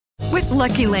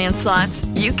Lucky Land Slots,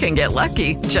 you can get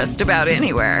lucky just about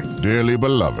anywhere. Dearly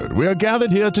beloved, we are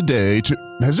gathered here today to...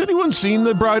 Has anyone seen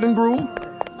the bride and groom?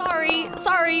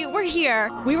 Sorry, we're here.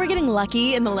 We were getting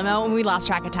lucky in the limo and we lost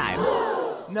track of time.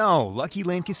 No, Lucky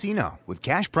Land Casino, with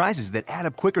cash prizes that add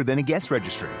up quicker than a guest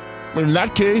registry. In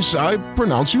that case, I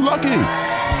pronounce you lucky.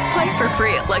 Play for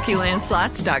free at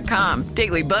LuckyLandSlots.com.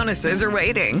 Daily bonuses are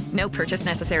waiting. No purchase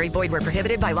necessary. Void where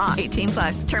prohibited by law.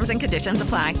 18+. Terms and conditions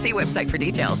apply. See website for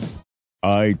details.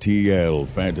 ITL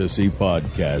Fantasy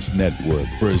Podcast Network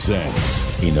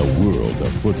presents In a World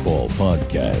of Football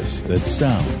Podcasts that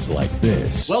sounds like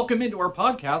this. Welcome into our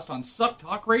podcast on Suck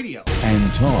Talk Radio.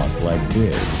 And talk like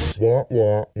this. Wah,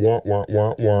 wah, wah, wah,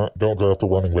 wah, wah. Don't draft the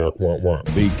running back, wah, wah.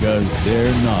 Because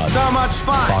they're not. So much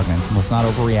fun! Bogman, let's not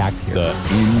overreact here. The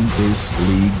In This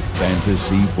League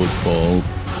Fantasy Football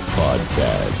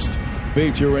Podcast.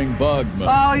 Featuring Bogman.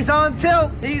 Oh, he's on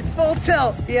tilt. He's full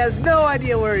tilt. He has no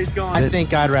idea where he's going. I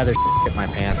think I'd rather get my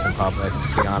pants in public,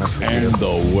 to be honest with and you.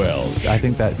 the Welsh. I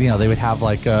think that, they would have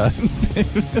like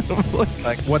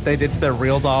Like what they did to their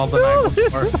real doll the night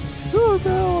before. Oh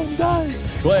no, I'm dying.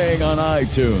 Playing on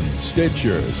iTunes,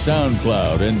 Stitcher,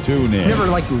 SoundCloud, and TuneIn. Never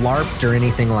like LARPed or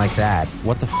anything like that.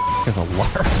 What the is a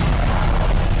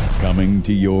LARP? Coming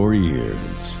to your ears.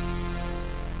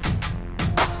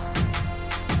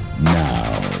 Now.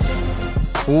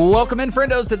 Welcome in,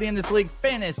 friendos, to the In This League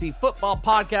Fantasy Football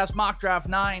Podcast Mock Draft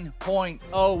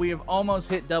 9.0. We have almost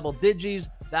hit double digits.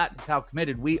 That is how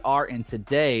committed we are. And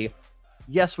today,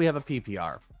 yes, we have a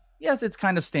PPR. Yes, it's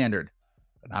kind of standard,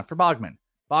 but not for Bogman.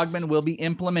 Bogman will be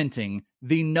implementing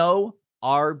the no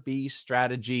RB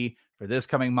strategy for this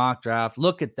coming mock draft.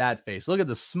 Look at that face. Look at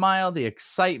the smile, the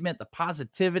excitement, the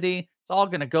positivity. It's all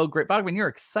going to go great. Bogman, you're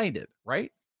excited,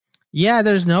 right? Yeah,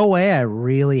 there's no way I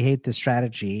really hate this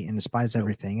strategy and despise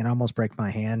everything and almost break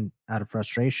my hand out of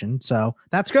frustration. So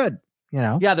that's good,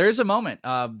 Yeah, there is a moment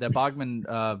that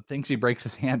Bogman thinks he breaks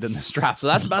his hand in this draft. So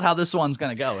that's about how this one's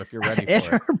going to go if you're ready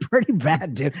for it. Pretty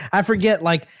bad, dude. I forget,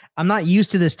 I'm not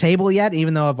used to this table yet,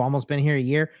 even though I've almost been here a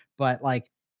year, but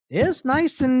it's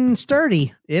nice and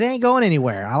sturdy. It ain't going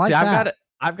anywhere. I like that.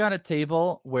 I've got a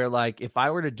table where if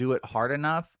I were to do it hard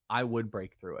enough, I would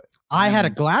break through it. I had a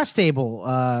glass table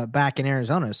back in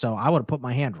Arizona, so I would have put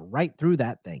my hand right through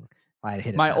that thing if I had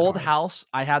hit it. My old house,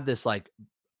 I had this like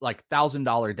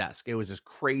 $1,000 desk. It was this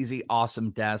crazy awesome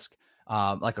desk,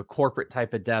 like a corporate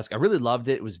type of desk. I really loved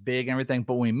it. It was big and everything.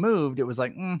 But when we moved, it was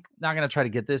not gonna try to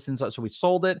get this inside. So we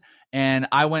sold it, and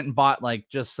I went and bought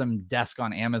just some desk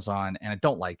on Amazon, and I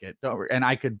don't like it. And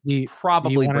I could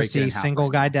probably want to break see it in half single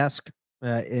right guy now. desk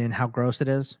in how gross it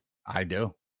is. I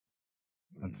do.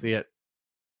 Let's see it.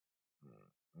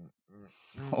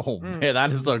 Oh man,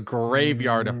 that is a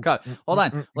graveyard of cut. Hold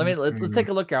on, let's take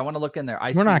a look here. I want to look in there.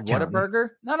 I see Whataburger.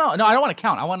 No, I don't want to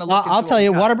count. I want to look. I'll tell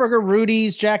you, Whataburger,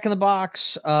 Rudy's, Jack in the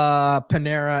Box,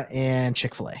 Panera, and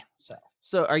Chick-fil-A.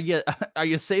 So are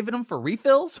you saving them for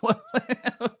refills?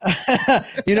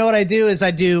 You know what I do is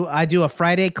I do a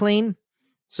Friday clean.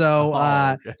 So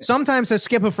okay. Sometimes I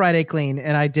skip a Friday clean,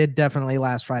 and I did definitely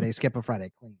last Friday skip a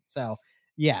Friday clean. So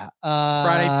yeah,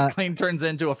 Friday clean turns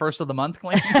into a first of the month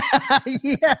clean.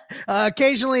 Yeah,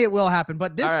 occasionally it will happen,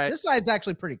 but right. This side's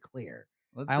actually pretty clear.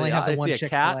 Let's I only see. have the I one see a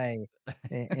Chick-fil-A,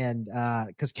 and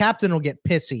because Captain will get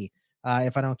pissy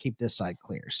if I don't keep this side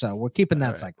clear. So we're keeping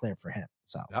that side clear for him.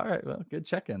 So all right, well, good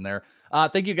check in there.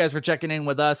 Thank you guys for checking in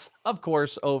with us. Of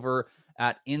course, over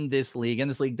at In This League.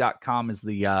 InThisLeague.com is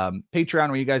the Patreon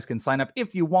where you guys can sign up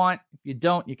if you want. If you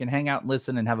don't, you can hang out and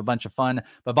listen and have a bunch of fun.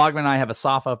 But Bogman and I have a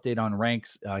soft update on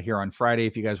ranks here on Friday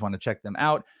if you guys want to check them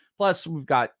out. Plus,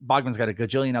 Bogman's got a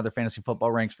gajillion other fantasy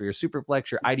football ranks for your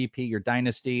Superflex, your IDP, your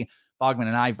Dynasty. Bogman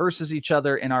and I versus each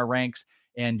other in our ranks.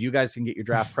 And you guys can get your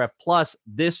draft prep. Plus,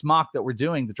 this mock that we're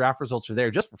doing, the draft results are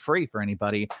there just for free for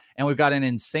anybody. And we've got an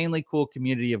insanely cool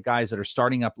community of guys that are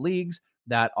starting up leagues,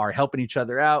 that are helping each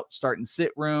other out, starting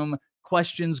sit room,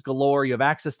 questions galore. You have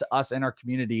access to us and our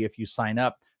community if you sign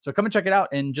up. So come and check it out,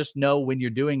 and just know when you're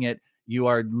doing it, you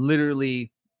are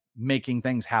literally making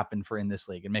things happen for In This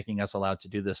League and making us allowed to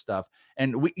do this stuff.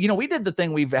 And we did the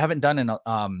thing we haven't done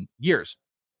in years.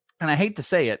 And I hate to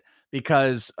say it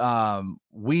because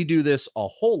we do this a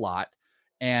whole lot,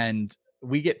 and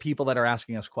we get people that are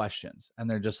asking us questions, and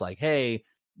they're just like, hey,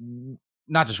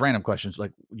 not just random questions,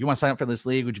 like, you want to sign up for this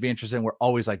league? Would you be interested? And we're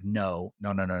always like, no.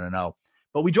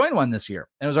 But we joined one this year,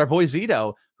 and it was our boy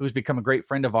Zito, who's become a great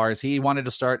friend of ours. He wanted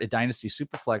to start a Dynasty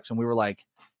Superflex, and we were like,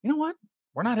 you know what?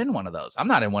 We're not in one of those. I'm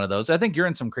not in one of those. I think you're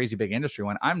in some crazy big industry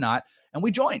one. I'm not. And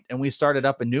we joined, and we started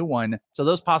up a new one. So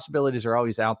those possibilities are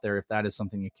always out there if that is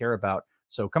something you care about.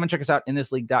 So come and check us out,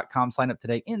 inthisleague.com. Sign up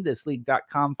today,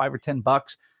 inthisleague.com, $5 or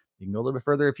 $10. You can go a little bit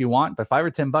further if you want, but $5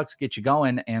 or $10 get you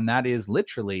going. And that is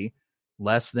literally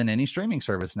less than any streaming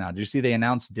service now. Did you see they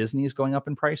announced Disney is going up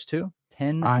in price too?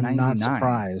 $10.99. I'm not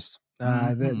surprised.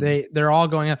 They're all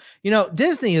going up.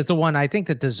 Disney is the one I think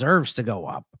that deserves to go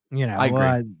up. I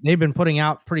agree. They've been putting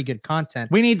out pretty good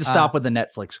content. We need to stop with the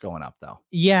Netflix going up though.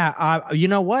 Yeah. You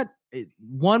know what?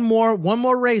 One more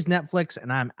raise Netflix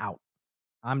and I'm out.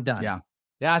 I'm done.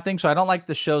 Yeah, I think so. I don't like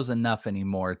the shows enough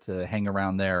anymore to hang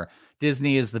around there.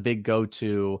 Disney is the big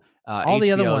go-to. All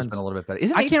the other ones been a little bit better.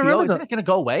 Isn't I can't remember. Isn't it going to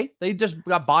go away? They just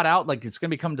got bought out. Like it's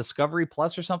going to become Discovery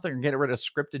Plus or something, and get rid of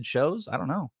scripted shows. I don't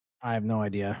know. I have no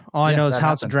idea. All I know is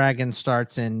House of Dragon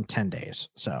starts in 10 days.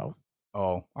 So,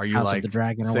 are you House like of the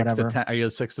Dragon or 6 whatever? to 10? Are you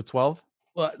 6 to 12?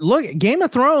 Well, look, Game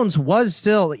of Thrones was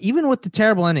still, even with the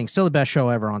terrible ending, still the best show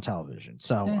ever on television.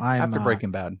 So I'm after Breaking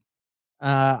Bad.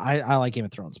 I like Game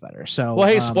of Thrones better. So, well,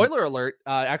 hey, spoiler alert.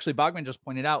 Actually, Bogman just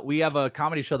pointed out we have a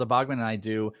comedy show that Bogman and I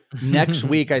do next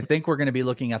week. I think we're going to be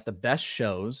looking at the best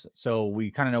shows. So we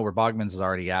kind of know where Bogman's is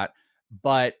already at,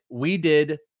 but we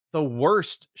did the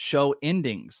worst show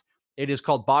endings. It is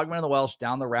called Bogman and the Welsh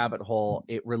Down the Rabbit Hole.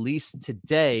 It released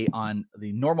today on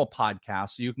the normal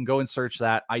podcast. So you can go and search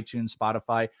that, iTunes,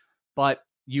 Spotify, but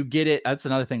you get it. That's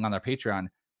another thing on their Patreon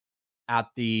at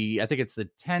I think it's the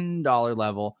 $10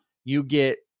 level. You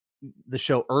get the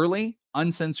show early,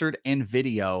 uncensored, and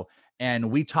video.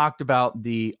 And we talked about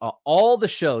all the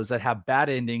shows that have bad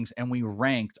endings, and we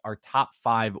ranked our top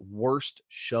 5 worst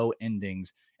show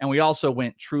endings. And we also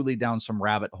went truly down some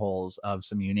rabbit holes of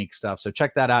some unique stuff. So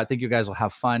check that out. I think you guys will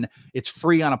have fun. It's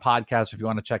free on a podcast if you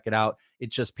want to check it out.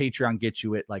 It's just Patreon gets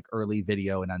you it like early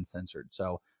video and uncensored.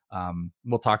 So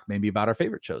we'll talk maybe about our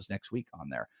favorite shows next week on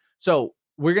there. So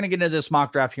we're going to get into this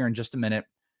mock draft here in just a minute.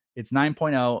 It's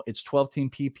 9.0. It's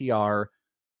 12-team PPR,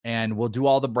 and we'll do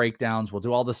all the breakdowns. We'll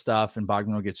do all the stuff, and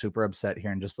Bogman will get super upset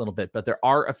here in just a little bit. But there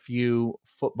are a few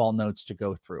football notes to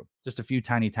go through, just a few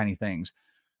tiny things.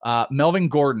 Melvin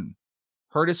Gordon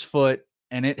hurt his foot,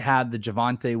 and it had the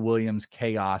Javonte Williams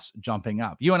chaos jumping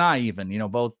up. You and I even,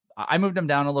 both. I moved him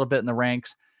down a little bit in the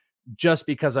ranks just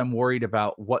because I'm worried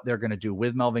about what they're going to do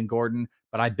with Melvin Gordon.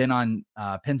 But I've been on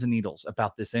pins and needles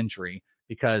about this injury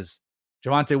because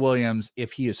Javonte Williams,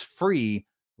 if he is free,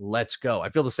 let's go. I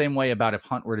feel the same way about if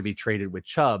Hunt were to be traded with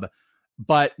Chubb,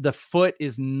 but the foot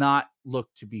is not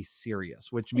looked to be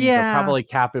serious, which means they'll probably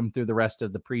cap him through the rest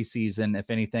of the preseason, if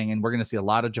anything, and we're going to see a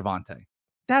lot of Javonte.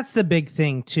 That's the big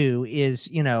thing too, is,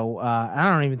 I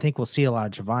don't even think we'll see a lot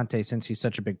of Javonte since he's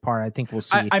such a big part. I think we'll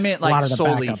see I meant a lot of the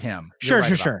solely backups. Him.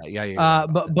 Sure. Yeah.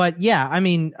 But yeah, I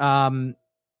mean,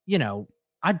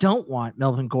 I don't want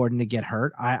Melvin Gordon to get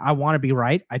hurt. I want to be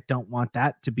right. I don't want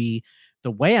that to be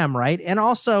the way I'm right. And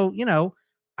also,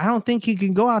 I don't think you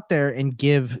can go out there and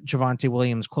give Javonte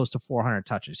Williams close to 400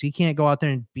 touches. He can't go out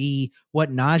there and be what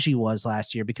Najee was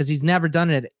last year because he's never done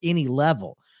it at any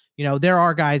level. There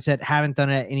are guys that haven't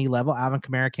done it at any level. Alvin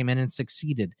Kamara came in and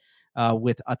succeeded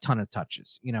with a ton of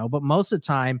touches, but most of the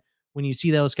time when you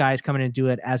see those guys come in and do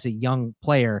it as a young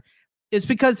player, it's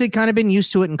because they've kind of been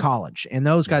used to it in college, and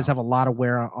those guys have a lot of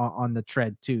wear on the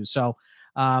tread too. So,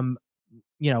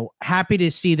 happy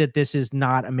to see that this is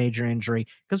not a major injury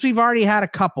because we've already had a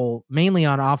couple, mainly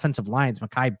on offensive lines.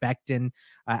 Mekhi Becton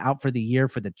out for the year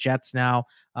for the Jets now.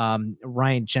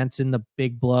 Ryan Jensen, the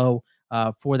big blow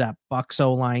for that Bucs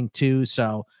O-line too.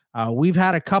 So we've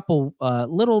had a couple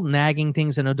little nagging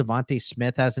things. I know Devontae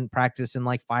Smith hasn't practiced in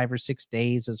like 5 or 6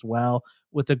 days as well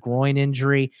with a groin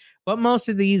injury. But most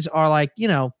of these are like,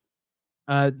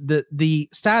 the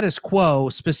status quo,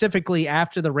 specifically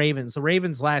after the Ravens. The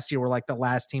Ravens last year were like the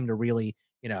last team to really,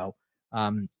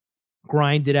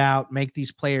 grind it out, make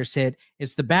these players hit.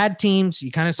 It's the bad teams.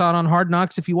 You kind of saw it on Hard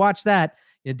Knocks. If you watch that,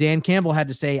 Dan Campbell had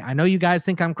to say, I know you guys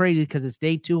think I'm crazy because it's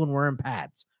day 2 and we're in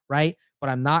pads, right? But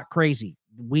I'm not crazy.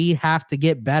 We have to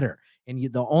get better. And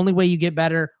the only way you get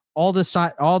better, all the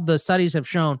studies have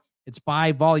shown, it's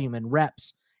by volume and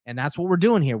reps. And that's what we're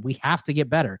doing here. We have to get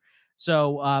better.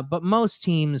 So, but most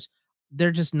teams,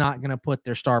 they're just not going to put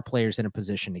their star players in a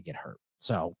position to get hurt.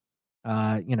 So,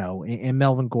 and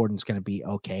Melvin Gordon's going to be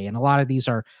okay. And a lot of these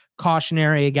are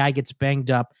cautionary. A guy gets banged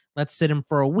up. Let's sit him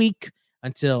for a week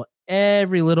until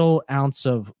every little ounce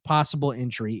of possible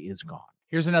injury is gone.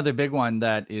 Here's another big one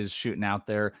that is shooting out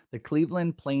there. The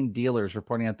Cleveland Plain Dealers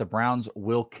reporting that the Browns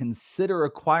will consider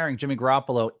acquiring Jimmy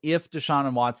Garoppolo if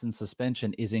Deshaun Watson's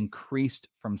suspension is increased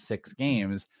from 6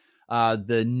 games.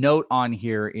 The note on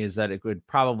here is that it would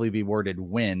probably be worded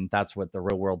when. That's what the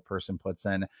real world person puts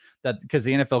in. That because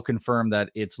the NFL confirmed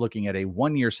that it's looking at a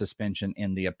 1-year suspension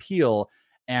in the appeal.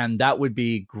 And that would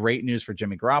be great news for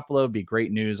Jimmy Garoppolo, be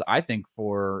great news, I think,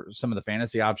 for some of the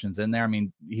fantasy options in there. I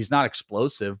mean, he's not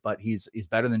explosive, but he's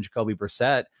better than Jacoby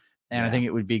Brissett. And I think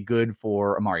it would be good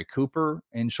for Amari Cooper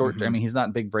in short. I mean, he's not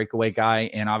a big breakaway guy.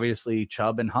 And obviously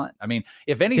Chubb and Hunt. I mean,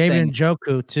 if anything. David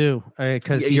Njoku too,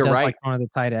 because he does right. like one of the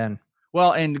tight end.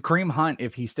 Well, and Kareem Hunt,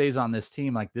 if he stays on this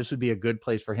team, like this would be a good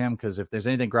place for him, because if there's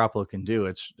anything Garoppolo can do,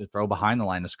 it's to throw behind the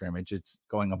line of scrimmage. It's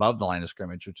going above the line of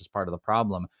scrimmage, which is part of the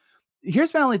problem.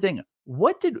 Here's my only thing.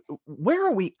 Where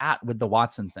are we at with the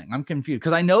Watson thing? I'm confused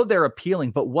because I know they're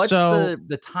appealing, but what's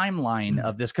the timeline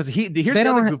of this? Because here's the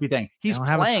other goofy thing. He's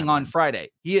playing on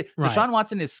Friday. Deshaun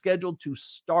Watson is scheduled to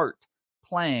start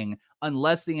playing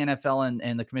unless the NFL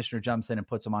and the commissioner jumps in and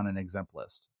puts him on an exempt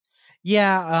list.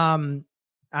 Yeah.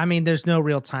 I mean, there's no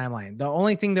real timeline. The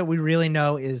only thing that we really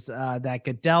know is that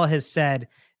Goodell has said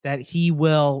that he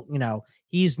will,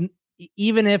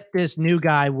 even if this new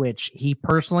guy, which he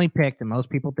personally picked, and most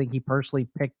people think he personally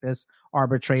picked this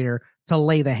arbitrator to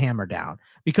lay the hammer down,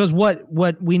 because what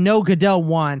we know Goodell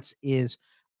wants is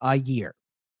a year.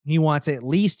 He wants at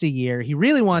least a year. He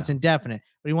really wants indefinite,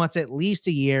 but he wants at least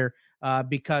a year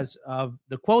because of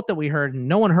the quote that we heard. And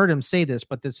no one heard him say this,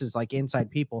 but this is like inside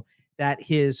people, that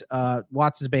his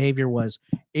Watson's behavior was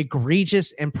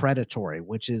egregious and predatory,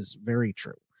 which is very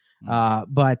true.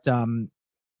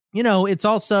 It's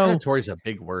also predatory is a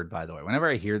big word, by the way. Whenever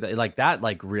I hear that,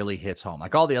 like really hits home.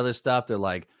 Like all the other stuff, they're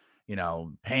like,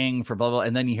 paying for blah, blah,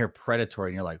 and then you hear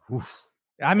predatory and you're like, oof.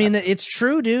 I mean, it's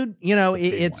true, dude.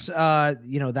 It's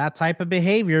that type of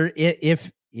behavior.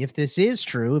 If this is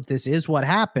true, if this is what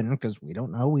happened, because we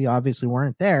don't know, we obviously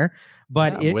weren't there.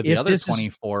 But with the other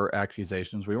 24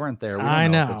 accusations, we weren't there. We I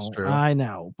know if it's true. I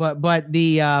know, but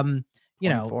the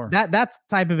that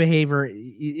type of behavior,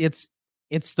 it's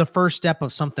the first step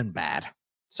of something bad.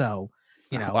 So,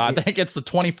 I think it's the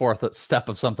 24th step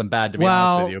of something bad, to be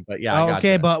honest with you. But yeah,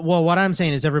 okay. But what I'm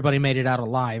saying is everybody made it out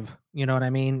alive. You know what I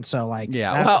mean? So like,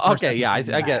 yeah. Well, okay. Yeah. I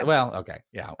get, well, okay.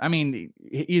 Yeah. I mean,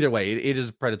 either way, it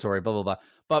is predatory, blah, blah, blah.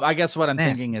 But I guess what I'm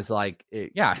thinking is like,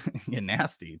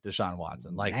 nasty Deshaun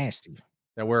Watson, like nasty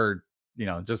that we're,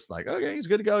 just like, okay, he's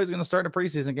good to go. He's going to start a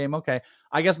preseason game. Okay.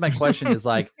 I guess my question is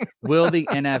like, will the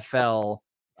NFL,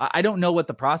 I don't know what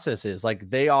the process is. Like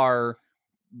they are.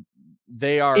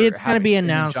 It's going to be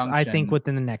announced, I think,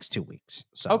 within the next 2 weeks.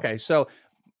 So, okay. So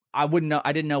I wouldn't know.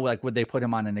 I didn't know, like, would they put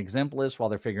him on an exempt list while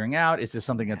they're figuring out? Is this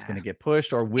something that's going to get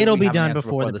pushed, or it'll be done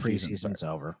before the preseason's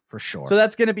over for sure? So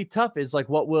that's going to be tough. Is like,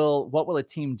 what will a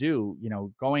team do?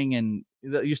 Going in,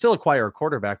 you still acquire a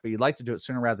quarterback, but you'd like to do it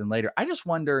sooner rather than later. I just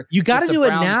wonder. You got to do it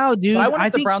now, dude. I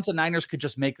think the Browns and Niners could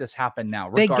just make this happen now.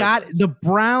 The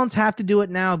Browns have to do it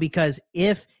now, because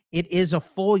if it is a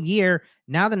full year,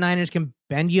 now the Niners can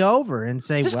bend you over and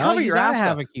say, just cover your ass,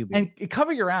 have a QB and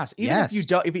cover your ass. Even if you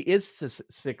don't, if he is 6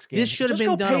 games, this should have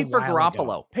been done. Pay for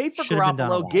Garoppolo. Pay for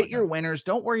Garoppolo. Get your winners.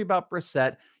 Don't worry about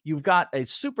Brissett. You've got a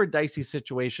super dicey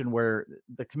situation where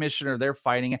the commissioner, they're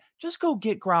fighting it. Just go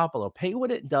get Garoppolo. Pay what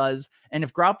it does. And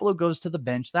if Garoppolo goes to the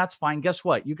bench, that's fine. Guess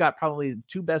what? You got probably the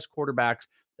two best quarterbacks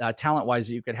talent-wise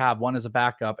that you could have. One as a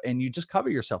backup, and you just cover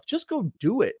yourself. Just go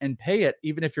do it and pay it,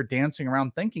 even if you're dancing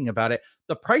around thinking about it.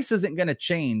 The price isn't going to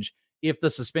change if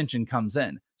the suspension comes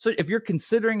in. So if you're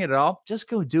considering it at all, just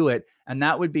go do it. And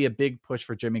that would be a big push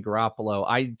for Jimmy Garoppolo.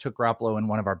 I took Garoppolo in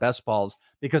one of our best balls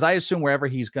because I assume wherever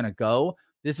he's going to go,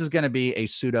 this is going to be a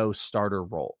pseudo starter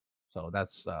role. So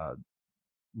that's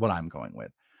what I'm going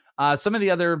with. Some of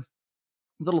the other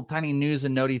little tiny news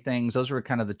and notey things, those were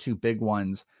kind of the two big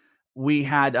ones. We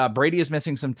had Brady is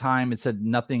missing some time. It said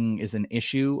nothing is an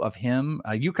issue of him.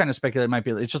 You kind of speculate it might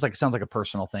be. It's just like, it sounds like a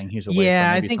personal thing. He's away.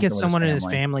 Yeah, I think it's someone in his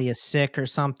family is sick or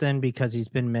something because he's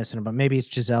been missing. But maybe it's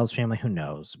Gisele's family. Who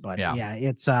knows? But yeah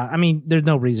it's. I mean, there's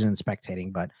no reason in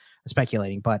speculating. But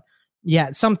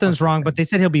yeah, something's wrong. But they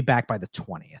said he'll be back by the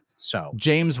 20th. So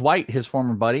James White, his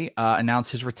former buddy,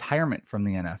 announced his retirement from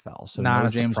the NFL. So not no a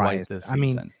James surprise. White this season. I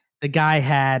mean, the guy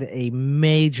had a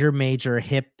major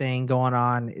hip thing going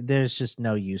on. There's just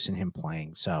no use in him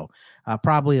playing. So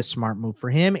probably a smart move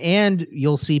for him. And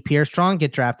you'll see Pierre Strong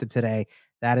get drafted today.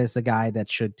 That is the guy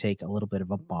that should take a little bit of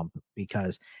a bump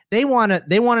because they want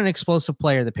an explosive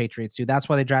player, the Patriots do. That's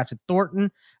why they drafted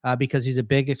Thornton because he's a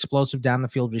big, explosive down the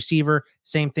field receiver.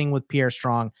 Same thing with Pierre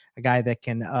Strong, a guy that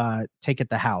can take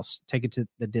it to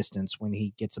the distance when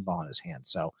he gets a ball in his hand.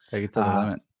 So take it to the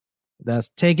limit. Let's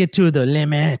take it to the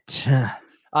limit.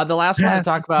 The last one to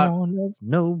talk about,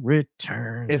 no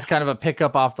return, is kind of a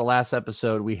pickup off the last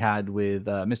episode we had with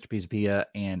Mr. Pizzapia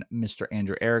and Mr.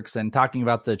 Andrew Erickson talking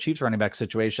about the Chiefs running back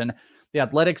situation. The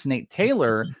Athletics' Nate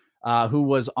Taylor, who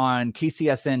was on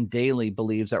KCSN Daily,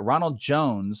 believes that Ronald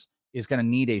Jones is going to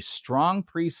need a strong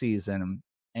preseason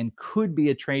and could be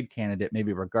a trade candidate,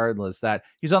 maybe regardless, that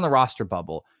he's on the roster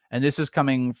bubble. And this is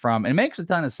coming from, and it makes a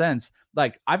ton of sense.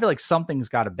 Like, I feel like something's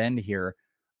got to bend here.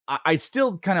 I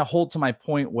still kind of hold to my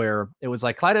point where it was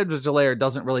like Clyde Edwards-Helaire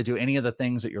doesn't really do any of the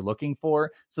things that you're looking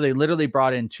for. So they literally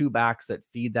brought in 2 backs that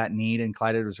feed that need, and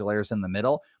Clyde Edwards-Helaire's in the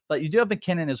middle. But you do have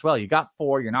McKinnon as well. You got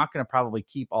 4. You're not going to probably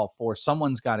keep all 4.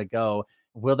 Someone's got to go.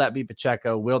 Will that be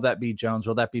Pacheco? Will that be Jones?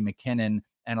 Will that be McKinnon?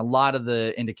 And a lot of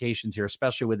the indications here,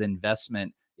 especially with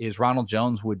investment, is Ronald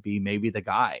Jones would be maybe the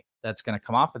guy that's going to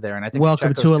come off of there. And I think welcome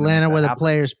Pacheco's to Atlanta where the happen.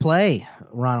 players play.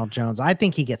 Ronald Jones. I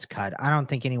think he gets cut. I don't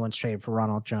think anyone's traded for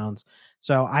Ronald Jones.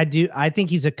 So I think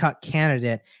he's a cut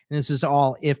candidate. And this is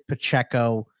all if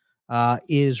Pacheco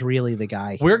is really the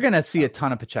guy. We're going to see a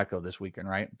ton of Pacheco this weekend,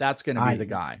 right? That's going to be the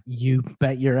guy. You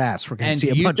bet your ass. We're going to see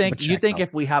a bunch of Pacheco. You think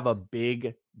if we have a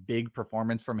big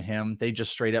performance from him, they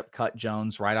just straight up cut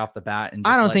Jones right off the bat? And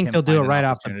I don't think they'll do it right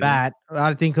off the bat.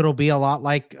 I think it'll be a lot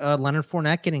like Leonard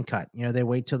Fournette getting cut. You know, they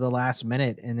wait till the last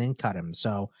minute and then cut him.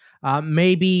 So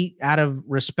maybe out of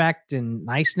respect and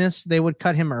niceness, they would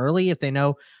cut him early if they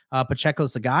know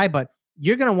Pacheco's the guy. But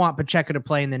you're going to want Pacheco to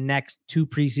play in the next 2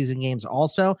 preseason games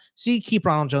also. So you keep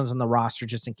Ronald Jones on the roster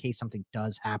just in case something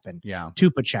does happen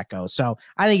to Pacheco. So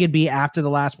I think it'd be after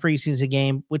the last preseason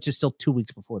game, which is still 2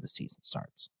 weeks before the season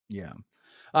starts. Yeah.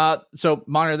 So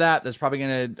monitor that. That's probably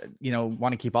going to,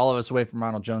 want to keep all of us away from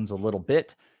Ronald Jones a little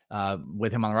bit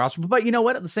with him on the roster. But you know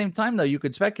what? At the same time, though, you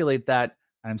could speculate that,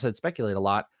 and I've said speculate a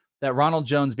lot, that Ronald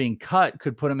Jones being cut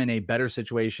could put him in a better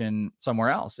situation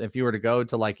somewhere else. If you were to go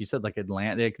to, like you said, like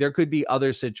Atlanta, there could be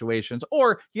other situations,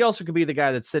 or he also could be the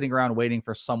guy that's sitting around waiting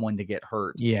for someone to get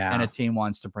hurt. Yeah. And a team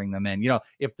wants to bring them in.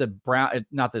 If the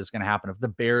not that it's going to happen, if the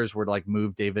Bears were to like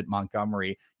move David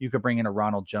Montgomery, you could bring in a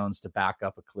Ronald Jones to back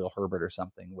up a Khalil Herbert or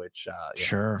something, which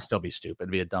would still be stupid.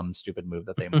 It'd be a dumb, stupid move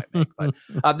that they might make.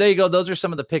 But there you go. Those are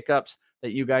some of the pickups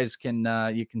that you guys can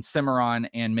simmer on,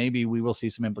 and maybe we will see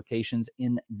some implications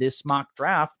in this mock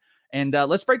draft. And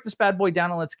let's break this bad boy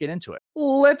down and let's get into it.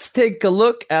 Let's take a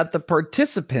look at the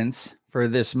participants for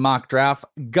this mock draft.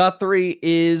 Guthrie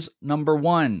is number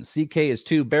 1. CK is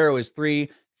 2. Barrow is 3.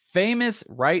 Famous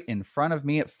right in front of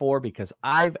me at 4 because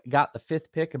I've got the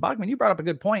 5th pick. And Bogman, you brought up a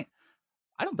good point.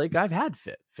 I don't think I've had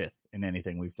 5th in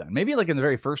anything we've done. Maybe like in the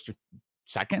very first or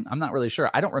second. I'm not really sure.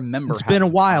 I don't remember. It's been a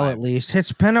while, at least.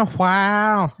 It's been a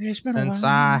while since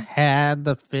I had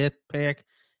the 5th pick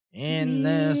in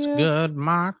this good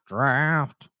mock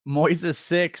draft. Moise is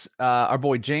 6. Our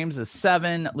boy James is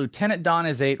 7. Lieutenant Don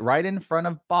is 8, right in front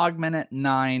of Bogman at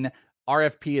 9.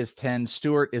 RFP is 10.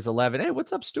 Stewart is 11. Hey,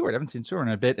 what's up, Stewart? I haven't seen Stewart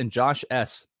in a bit. And Josh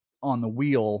S on the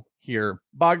wheel here.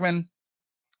 Bogman,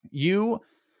 you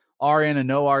are in a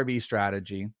no RB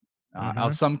strategy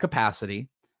of some capacity,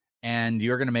 and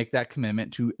you're going to make that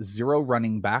commitment to 0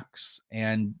 running backs.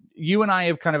 And you and I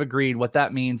have kind of agreed what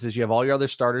that means is you have all your other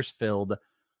starters filled,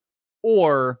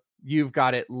 or you've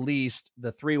got at least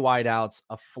the 3 wideouts,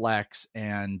 a flex,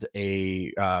 and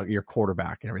your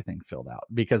quarterback and everything filled out,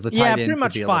 because the tight end pretty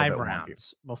much be 5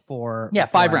 rounds before. Yeah,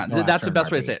 5 rounds. That's the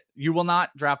best way to say it. You will not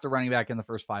draft a running back in the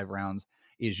first 5 rounds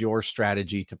is your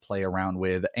strategy to play around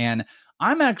with. And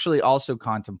I'm actually also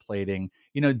contemplating,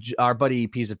 our buddy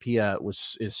Pizzapia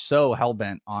is so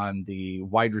hellbent on the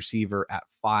wide receiver at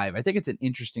 5. I think it's an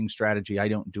interesting strategy. I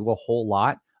don't do a whole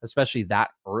lot, especially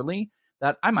that early,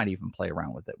 that I might even play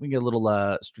around with it. We get a little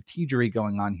strategery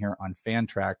going on here on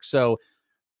FanTrack. So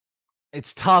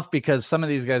it's tough because some of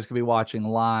these guys could be watching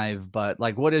live, but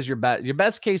like, what is your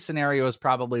best case scenario is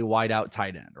probably wide out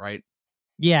tight end, right?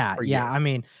 Yeah. I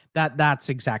mean, that's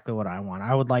exactly what I want.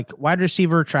 I would like wide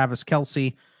receiver Travis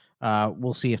Kelce.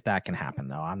 We'll see if that can happen,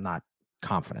 though. I'm not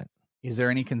confident. Is there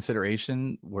any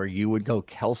consideration where you would go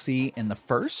Kelce in the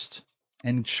first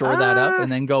and shore that up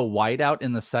and then go wide out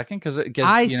in the second? Because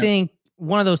I think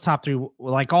one of those top 3,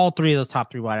 like all 3 of those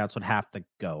top 3 wideouts would have to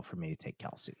go for me to take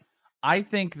Kelce. I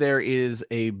think there is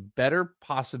a better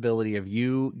possibility of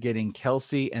you getting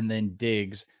Kelce and then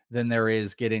Diggs than there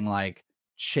is getting like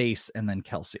Chase and then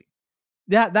Kelce.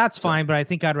 That's fine, but I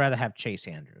think I'd rather have Chase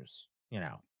Andrews,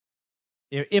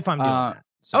 if I'm doing that.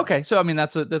 So. Okay. So, I mean,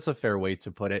 that's a fair way to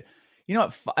put it.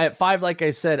 At 5, like I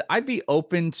said, I'd be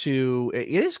open to,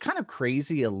 it is kind of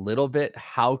crazy a little bit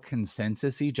how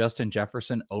consensus-y Justin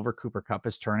Jefferson over Cooper Kupp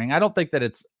is turning. I don't think that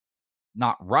it's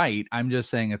not right. I'm just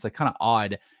saying it's like kind of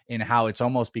odd in how it's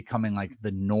almost becoming like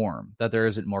the norm, that there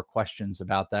isn't more questions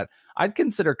about that. I'd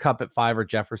consider Kupp at 5 or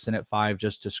Jefferson at 5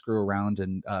 just to screw around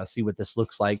and see what this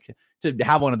looks like, to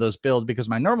have one of those builds, because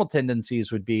my normal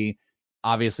tendencies would be,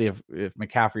 obviously, if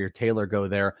McCaffrey or Taylor go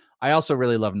there. I also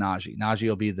really love Najee. Najee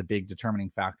will be the big determining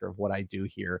factor of what I do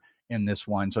here in this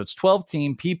one. So it's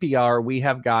 12-team PPR. We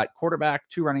have got quarterback,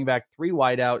 2 running back, 3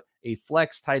 wideout, a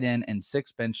flex tight end, and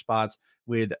 6 bench spots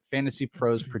with Fantasy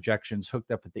Pros projections hooked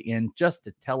up at the end just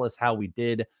to tell us how we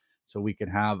did, so we can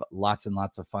have lots and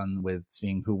lots of fun with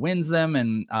seeing who wins them.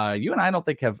 And you and I don't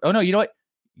think have, oh no, you know what?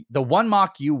 The one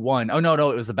mock you won. Oh no,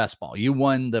 it was the best ball. You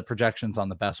won the projections on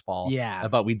the best ball. Yeah.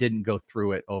 But we didn't go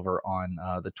through it over on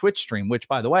the Twitch stream, which,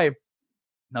 by the way,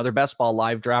 another best ball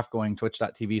live draft going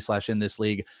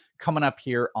twitch.tv/inthisleague coming up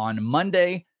here on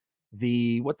Monday.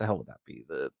 What the hell would that be?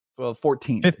 The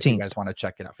 14th. 15th. If you guys want to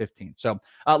check it out. 15th. So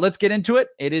let's get into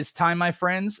it. It is time, my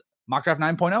friends. Mock Draft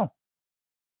 9.0.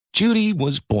 Judy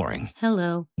was boring.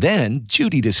 Hello. Then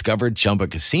Judy discovered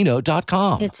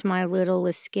ChumbaCasino.com. It's my little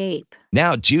escape.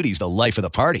 Now Judy's the life of the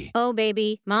party. Oh,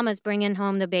 baby, mama's bringing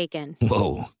home the bacon.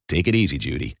 Whoa, take it easy,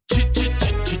 Judy.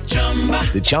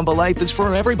 The Chumba life is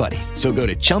for everybody. So go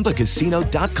to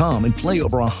ChumbaCasino.com and play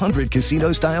over 100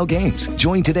 casino-style games.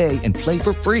 Join today and play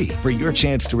for free for your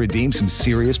chance to redeem some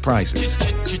serious prizes.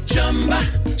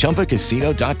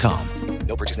 ChumbaCasino.com.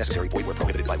 No purchase necessary. Void where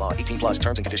prohibited by law. 18+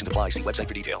 terms and conditions apply. See website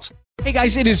for details. Hey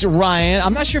guys, it is Ryan.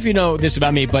 I'm not sure if you know this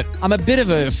about me, but I'm a bit of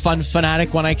a fun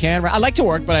fanatic when I can. I like to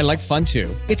work, but I like fun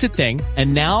too. It's a thing.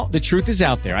 And now the truth is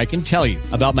out there. I can tell you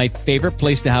about my favorite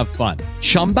place to have fun.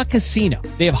 Chumba Casino.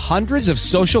 They have hundreds of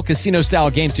social casino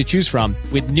style games to choose from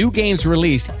with new games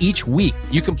released each week.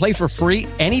 You can play for free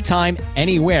anytime,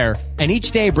 anywhere. And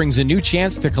each day brings a new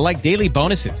chance to collect daily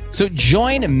bonuses. So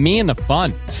join me in the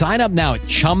fun. Sign up now at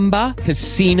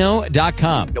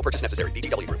ChumbaCasino.com. No purchase necessary.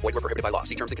 VGW. Void where prohibited by law.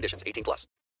 See terms and conditions. 18+.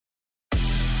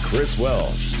 Chris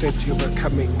Welsh. Said you were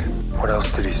coming. What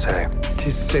else did he say? He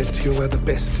said you were the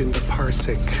best in the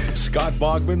parsec. Scott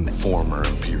Bogman. Former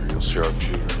Imperial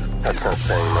sharpshooter. That's not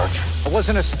saying much. I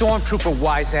wasn't a stormtrooper,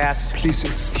 wise ass. Please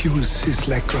excuse his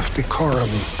lack of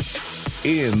decorum.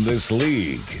 In this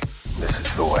league. This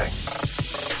is the way.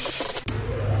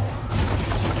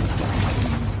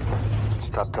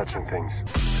 Stop touching things.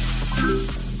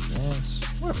 Yes.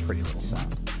 What a pretty little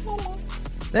sound.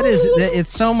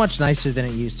 It's so much nicer than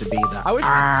it used to be. I wish could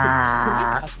we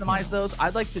customize those.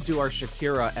 I'd like to do our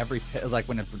Shakira like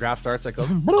when the draft starts. I go.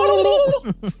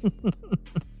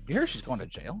 You hear she's going to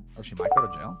jail, or she might go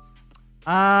to jail.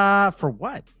 For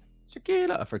what?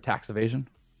 Shakira, for tax evasion.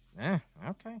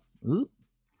 Okay. Ooh.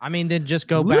 I mean, then just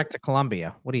go back to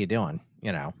Colombia. What are you doing?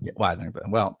 You know. Yeah, well, I think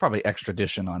probably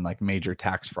extradition on like major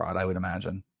tax fraud, I would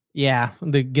imagine. Yeah,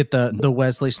 they get the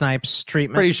Wesley Snipes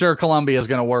treatment. Pretty sure Colombia is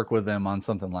going to work with them on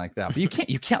something like that. But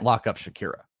you can't lock up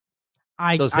Shakira.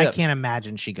 I can't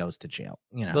imagine she goes to jail.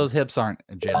 You know, those hips aren't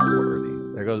jail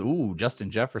worthy. There goes Justin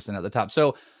Jefferson at the top.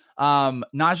 So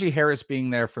Najee Harris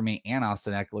being there for me and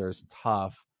Austin Eckler is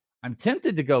tough. I'm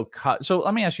tempted to go cut. So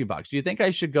let me ask you, Bucks. Do you think I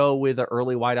should go with an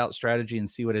early wideout strategy and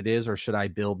see what it is, or should I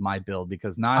build my build?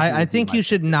 Because Najee, I think you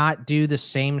should not do the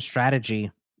same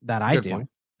strategy that I do.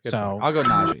 So I'll go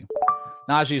Najee.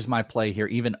 Najee is my play here,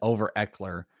 even over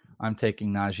Eckler. I'm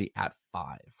taking Najee at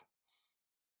 5.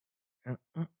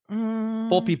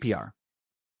 Full PPR.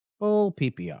 Full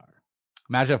PPR.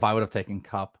 Imagine if I would have taken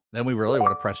Kupp. Then we really would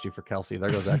have pressed you for Kelsey.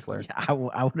 There goes Eckler.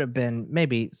 I would have been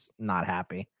maybe not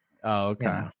happy. Oh, okay.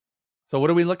 Yeah. So what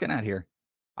are we looking at here?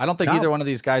 I don't think Kupp. either one of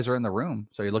these guys are in the room.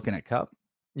 So you're looking at Kupp.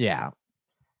 Yeah.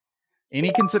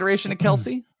 Any consideration to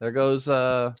Kelsey? There goes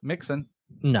Mixon.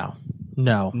 No.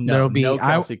 There'll be no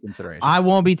Kelsey consideration. I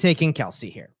won't be taking Kelsey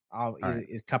here.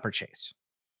 It's Kupp or Chase.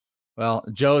 Well,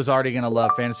 Joe's already going to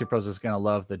love, Fantasy Pros is going to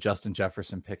love the Justin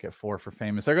Jefferson pick at 4 for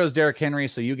famous. There goes Derrick Henry.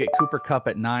 So you get Cooper Kupp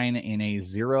at 9 in a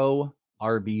 0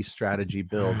 RB strategy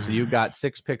build. So you got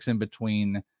 6 picks in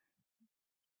between.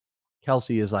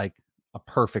 Kelsey is like a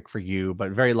perfect for you,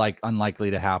 but very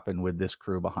unlikely to happen with this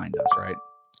crew behind us, right?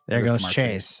 There goes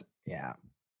Chase. Yeah.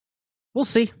 We'll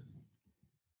see.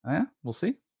 Yeah, we'll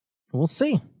see. We'll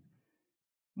see.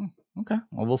 Okay.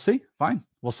 Well, we'll see. Fine.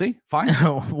 We'll see. Fine.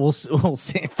 we'll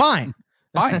see. Fine.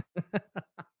 Fine.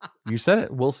 You said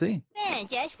it. We'll see. Fine,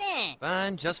 just fine.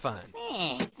 Fine, just fine.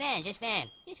 Fine, just fine.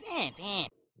 Just fine.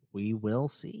 We will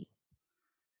see.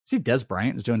 See, Des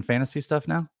Bryant is doing fantasy stuff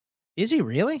now. Is he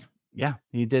really? Yeah,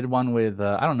 he did one with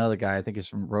I don't know the guy. I think he's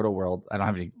from Roto World. I don't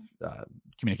have any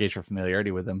communication or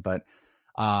familiarity with him, but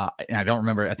and I don't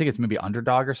remember. I think it's maybe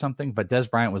Underdog or something. But Des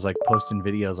Bryant was like posting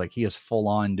videos, like he is full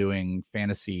on doing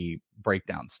fantasy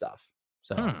breakdown stuff.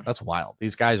 So that's wild.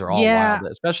 These guys are all wild,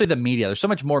 especially the media. There's so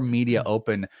much more media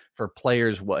open for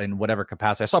players in whatever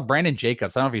capacity. I saw Brandon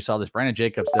Jacobs. I don't know if you saw this. Brandon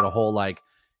Jacobs did a whole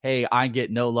hey, I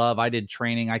get no love. I did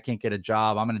training. I can't get a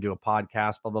job. I'm going to do a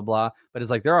podcast, blah, blah, blah. But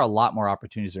it's like there are a lot more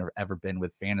opportunities than there have ever been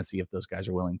with fantasy if those guys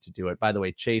are willing to do it. By the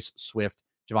way, Chase, Swift,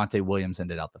 Javonte Williams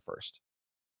ended out the first.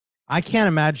 I can't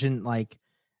imagine, like,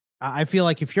 I feel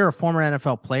like if you're a former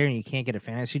NFL player and you can't get a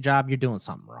fantasy job, you're doing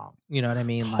something wrong. You know what I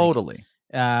mean? Totally.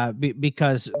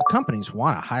 Because companies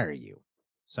want to hire you.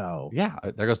 So yeah,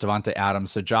 there goes Devontae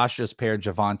Adams. So Josh just paired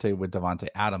Javonte with Devontae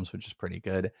Adams, which is pretty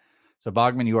good. So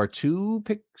Bogman, you are 2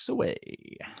 picks away.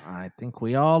 I think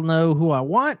we all know who I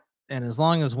want. And as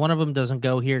long as one of them doesn't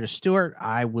go here to Stewart,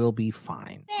 I will be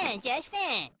fine. Just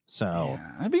fan. So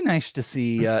it'd be nice to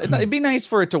see. It'd be nice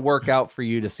for it to work out for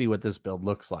you to see what this build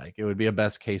looks like. It would be a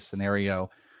best case scenario.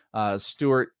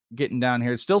 Stewart getting down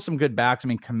here. Still some good backs. I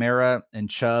mean, Kamara and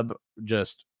Chubb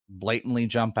just blatantly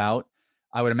jump out.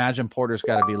 I would imagine Porter's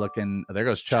got to be looking. There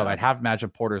goes Chubb. I'd have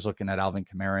imagined Porter's looking at Alvin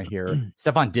Kamara here.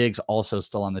 Stephon Diggs also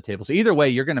still on the table. So either way,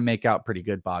 you're going to make out pretty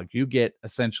good, Bog. You get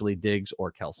essentially Diggs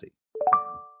or Kelsey.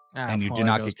 And you do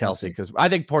not get Kelsey because I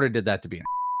think Porter did that to be.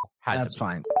 That's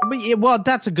fine. But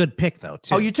that's a good pick though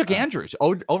too. Oh, you took Andrews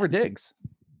over Diggs.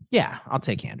 Yeah, I'll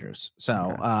take Andrews.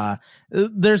 So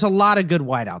there's a lot of good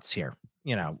wideouts here.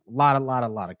 You know, a lot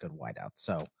of good wideouts.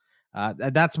 So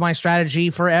that's my strategy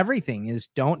for everything is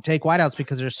don't take wideouts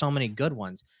because there's so many good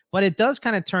ones. But it does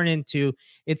kind of turn into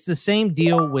it's the same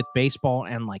deal with baseball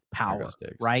and like power,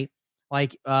 right?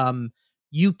 Like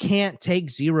you can't take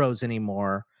zeros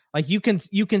anymore. Like you can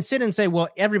sit and say, well,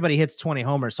 everybody hits 20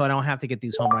 homers, so I don't have to get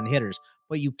these home run hitters.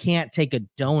 But you can't take a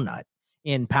donut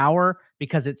in power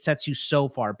because it sets you so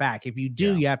far back. If you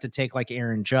do, you have to take like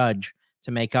Aaron Judge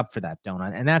to make up for that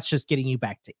donut, and that's just getting you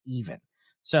back to even.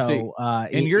 So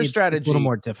in your strategy, it's a little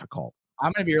more difficult.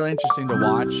 I'm going to be really interesting to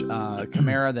watch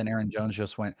Kamara, then Aaron Jones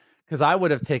just went because I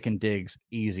would have taken Diggs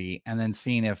easy and then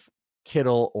seen if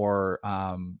Kittle or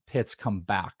Pitts come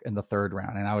back in the 3rd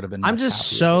round, and I would have been. I'm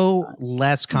just so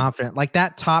less confident. Like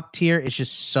that top tier is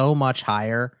just so much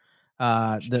higher.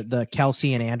 The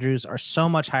Kelsey and Andrews are so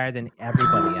much higher than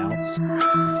everybody else.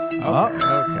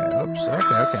 Okay. Oops.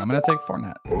 Okay. I'm gonna take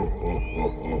Fournette.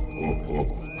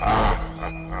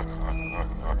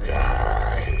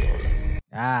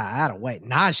 I don't wait.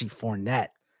 Najee Fournette.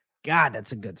 God,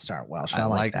 that's a good start, Welsh. I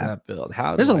like that build.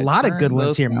 There's a lot of good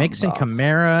ones here. Mixon,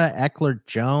 Kamara, Eckler,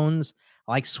 Jones.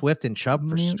 I like Swift and Chubb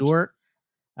for Stewart.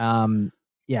 I mean,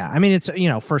 it's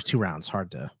first 2 rounds.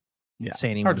 Hard to say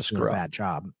anyone's doing a bad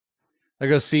job. There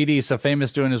goes CD. So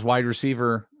Famous doing his wide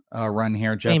receiver run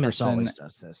here. Famous Jefferson always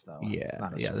does this though.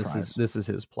 Yeah. This is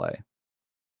his play.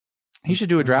 He should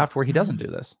do a draft where he doesn't do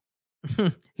this.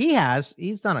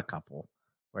 He's done a couple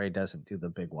where he doesn't do the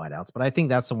big wideouts, but I think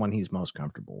that's the one he's most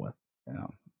comfortable with.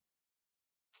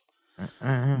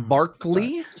 Yeah.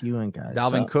 Barkley, you and guys,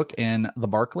 Dalvin Cook and the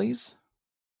Barkleys.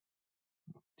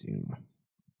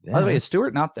 By the way, is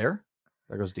Stewart not there?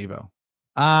 There goes Devo.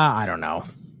 I don't know.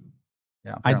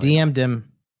 Yeah, I DM'd him.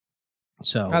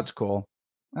 So that's cool.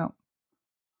 Well,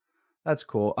 that's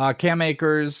cool. Cam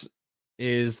Akers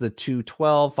is the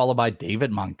 212, followed by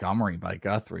David Montgomery by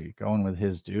Guthrie, going with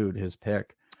his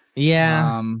pick.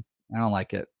 Yeah. I don't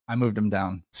like it. I moved him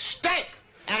down. Steak,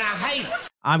 and I hate it.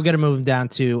 I'm gonna move him down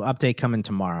to update coming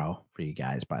tomorrow for you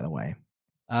guys. By the way,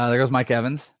 there goes Mike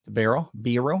Evans to Barrow.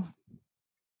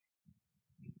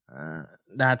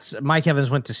 That's Mike Evans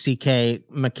went to CK.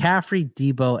 McCaffrey,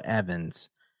 Debo, Evans.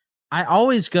 I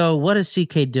always go, what is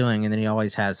CK doing? And then he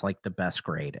always has like the best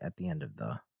grade at the end of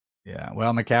the. Yeah,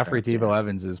 well, McCaffrey, Debo,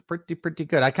 Evans is pretty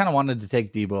good. I kind of wanted to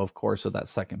take Debo, of course, with that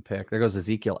second pick. There goes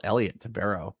Ezekiel Elliott to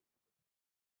Barrow.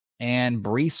 And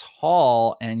Breece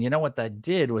Hall. And you know what that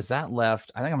did was that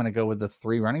left. I think I'm going to go with the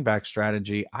 3 running back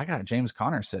strategy. I got James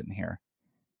Conner sitting here.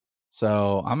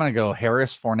 So I'm going to go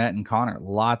Harris, Fournette, and Conner.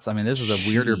 Lots. I mean, this is a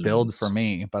weirder build for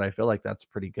me, but I feel like that's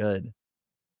pretty good.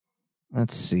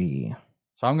 Let's see.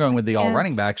 So I'm going with the all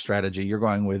running back strategy. You're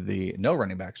going with the no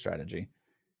running back strategy.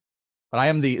 But I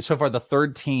am so far the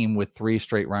 3rd team with 3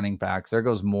 straight running backs. There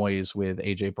goes Moyes with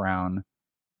AJ Brown.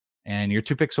 And you're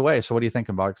 2 picks away. So what are you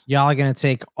thinking, Bugs? Y'all are going to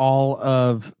take all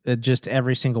of just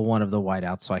every single one of the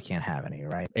wideouts, so I can't have any,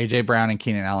 right? AJ Brown and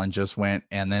Keenan Allen just went,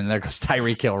 and then there goes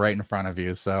Tyreek Hill right in front of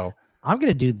you. So I'm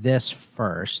going to do this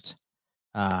first.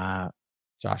 Josh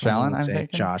Allen, I'm thinking.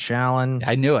 Josh Allen.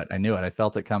 I knew it. I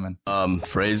felt it coming.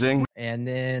 Phrasing. And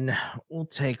then we'll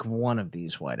take one of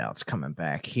these wideouts coming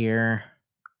back here.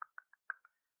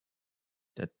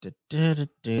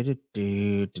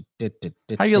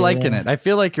 How you liking it? I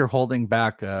feel like you're holding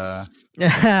back I'm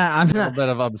a little bit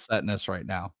of upsetness right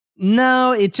now.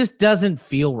 No, it just doesn't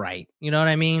feel right. You know what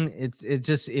I mean?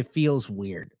 It feels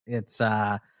weird. It's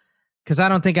because I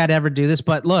don't think I'd ever do this,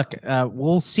 but look,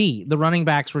 we'll see. The running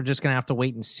backs, we're just gonna have to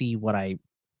wait and see what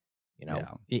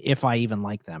if I even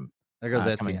like them. There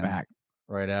goes coming back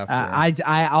right after.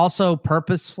 I also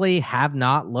purposefully have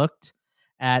not looked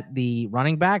at the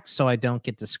running backs so I don't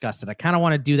get disgusted. I kind of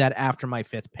want to do that after my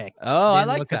 5th pick. Oh, I Then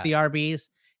like look that. at the RBs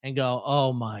and go,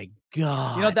 oh my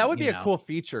God. You know, that would be a cool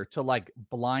feature to like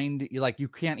blind you, like you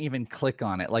can't even click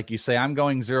on it. Like you say, I'm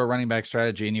going 0 running back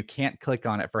strategy, and you can't click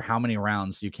on it for how many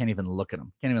rounds. You can't even look at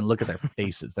them. Can't even look at their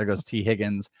faces. There goes T.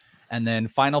 Higgins. And then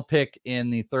final pick in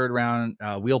the 3rd round,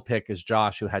 wheel pick is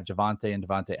Josh, who had Javonte and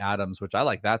Devontae Adams, which I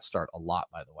like that start a lot,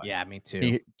 by the way. Yeah, me too.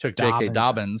 He took J.K.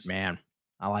 Dobbins. Man,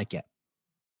 I like it.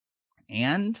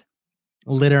 And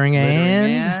littering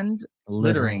and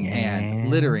littering and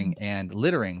littering and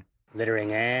littering.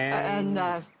 Littering and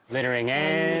littering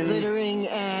and littering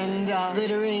and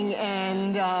littering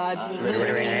and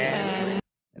littering and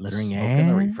littering Smoking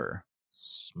the reefer.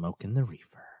 Smoking the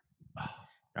reefer.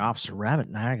 Officer Rabbit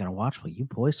and I are gonna watch while you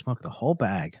boys smoke the whole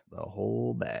bag. The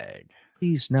whole bag.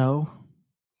 Please no.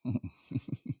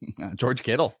 George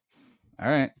Kittle. All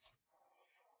right.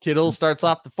 Kittle starts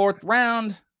off the 4th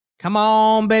round. Come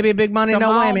on, baby, big money, Come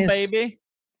no on, whammies. baby.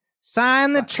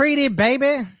 Sign the treaty,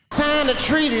 baby. sign the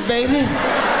treaty, baby.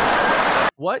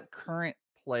 What current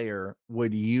player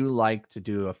would you like to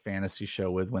do a fantasy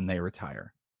show with when they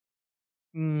retire?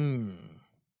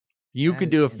 You could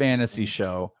do a fantasy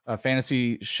show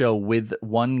with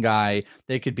one guy.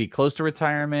 They could be close to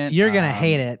retirement. You're gonna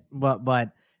hate it,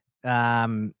 but I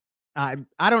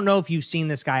don't know if you've seen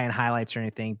this guy in highlights or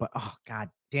anything, but oh god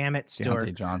damn it, Stuart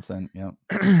Deontay Johnson. Yep.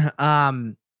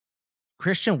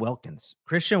 Christian Wilkins.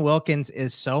 Christian Wilkins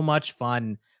is so much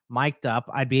fun mic'd up.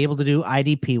 I'd be able to do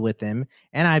IDP with him,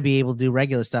 and I'd be able to do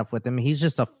regular stuff with him. He's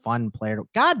just a fun player.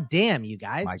 God damn, you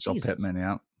guys. Michael Jesus. Pittman.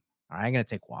 Yeah. All right, I'm gonna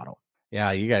take Waddle.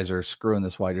 Yeah, you guys are screwing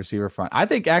this wide receiver front. I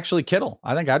think actually Kittle.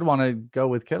 I think I'd want to go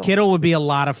with Kittle. Kittle would be a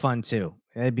lot of fun too.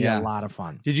 It'd be a lot of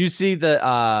fun. Did you see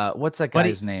the what's that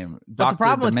guy's name? But the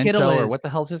problem with Kittle or is what the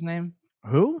hell's his name?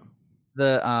 Who?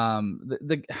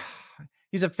 The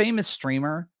he's a famous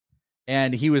streamer,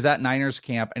 and he was at Niners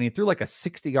camp, and he threw like a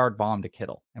 60-yard bomb to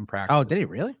Kittle in practice. Oh, did he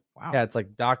really? Wow. Yeah, it's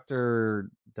like Dr.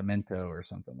 Demento or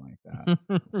something like that.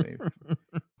 Let's see.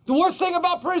 The worst thing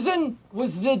about prison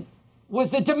was the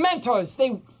Dementors.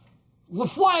 They were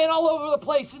flying all over the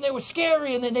place, and they were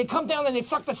scary, and then they come down and they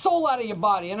suck the soul out of your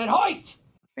body, and it hurt.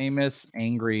 Famous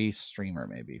angry streamer,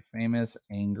 maybe. Famous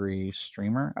angry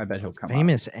streamer. I bet he'll come.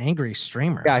 Famous angry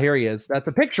streamer. Yeah, here he is. That's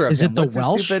a picture of Is him. it the What's his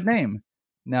Welsh? stupid name?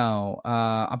 No,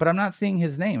 but I'm not seeing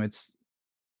his name.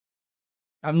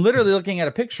 I'm literally looking at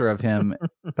a picture of him,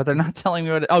 but they're not telling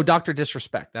me what. Oh, Dr.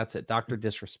 Disrespect. That's it. Dr.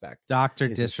 Disrespect. Dr.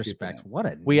 is his stupid Disrespect. name. What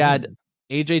a We name. had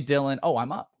AJ Dillon. Oh,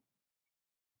 I'm up.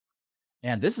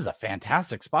 And this is a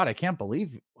fantastic spot. I can't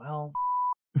believe. Well,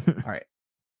 all right.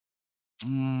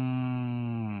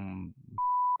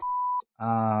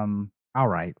 All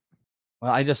right.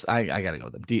 Well, I gotta go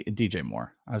with him. DJ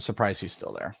Moore. I was surprised he's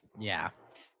still there. Yeah.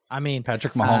 I mean,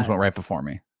 Patrick Mahomes went right before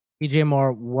me. DJ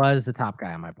Moore was the top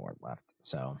guy on my board left.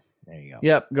 So there you go.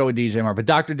 Yep, go with DJ Moore. But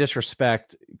Dr.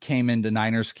 Disrespect came into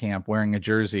Niners camp wearing a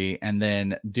jersey, and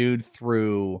then dude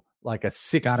threw like a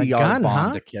 60-yard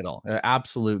bomb to Kittle. An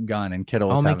absolute gun, and Kittle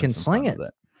was Homie having can some fun sling with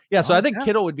it. Yeah, so Oh, I think yeah.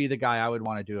 Kittle would be the guy I would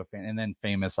want to do and then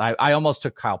famous. I almost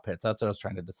took Kyle Pitts. That's what I was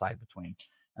trying to decide between,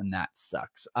 and that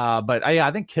sucks. But I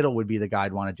think Kittle would be the guy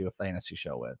I'd want to do a fantasy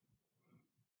show with.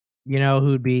 You know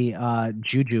who'd be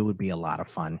Juju would be a lot of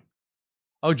fun.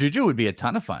 Oh, Juju would be a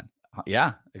ton of fun.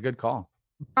 Yeah, a good call.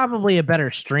 Probably a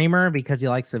better streamer because he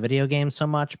likes the video game so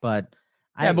much, but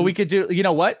Yeah, but we could do. You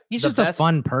know what? He's The just a best-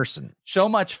 fun person. So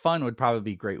much fun would probably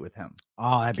be great with him.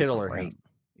 Oh, that'd be Kittle or great. him.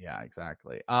 Yeah,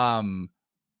 exactly.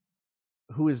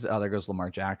 Who is? Oh, there goes Lamar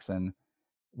Jackson.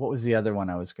 What was the other one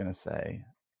I was gonna say?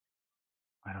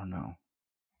 I don't know.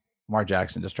 Lamar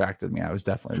Jackson distracted me. I was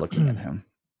definitely looking at him.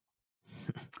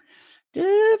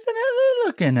 Definitely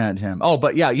looking at him. Oh,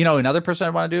 but yeah, you know, another person I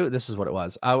want to do. This is what it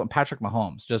was. Patrick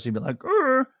Mahomes. Just to be like,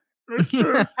 let's, you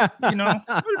know,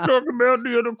 let's talk about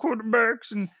the other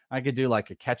quarterbacks, and I could do like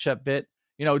a catch-up bit.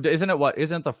 You know,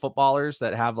 isn't the footballers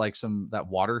that have like that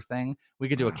water thing? We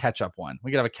could do a catch-up one.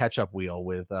 We could have a catch-up wheel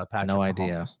with Patrick. No Mahomes.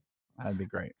 idea. That'd be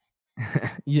great.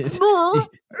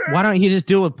 Why don't you just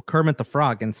do it with Kermit the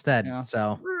Frog instead? Yeah.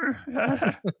 So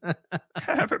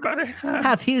everybody,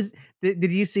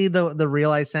 did you see the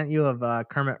reel I sent you of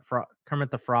Kermit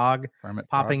the Frog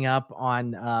popping up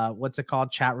on what's it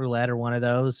called, Chat Roulette or one of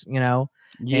those? You know.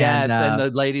 Yes, and the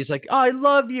lady's like, "Oh, I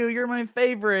love you. You're my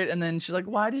favorite." And then she's like,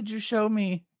 "Why did you show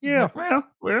me?" Yeah. Well,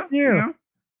 Yeah.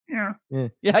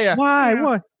 yeah. Why? Yeah.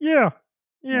 What?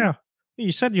 Yeah.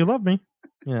 You said you love me.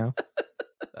 You know.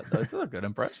 That's a good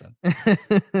impression.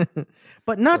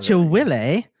 But not your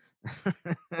Willie.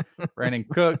 Brandon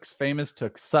Cooks, famous,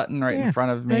 took Sutton right in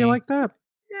front of me. How you like that?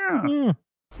 Yeah.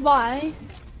 Why?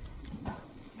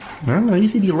 I don't know. You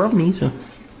said you love me, so.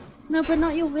 No, but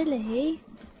not your Willie.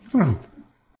 Oh.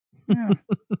 Yeah.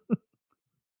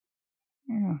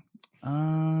 Yeah.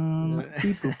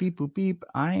 Beep boop beep boop beep.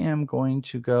 I am going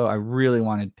to go. I really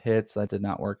wanted Pitts. That did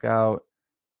not work out.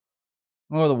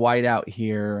 I'll go the whiteout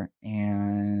here,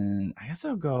 and I guess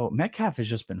I'll go. Metcalf has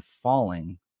just been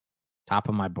falling. Top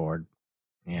of my board.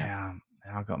 Yeah,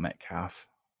 I'll go Metcalf.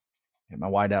 Get my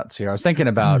whiteouts here. I was thinking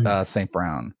about St.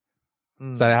 Brown.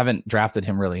 So I haven't drafted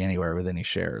him really anywhere with any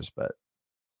shares, but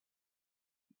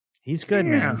he's good,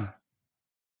 man.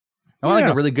 I want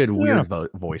like a really good weird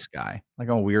voice guy, like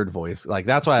a weird voice. Like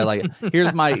that's why I like.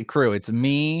 Here's my crew. It's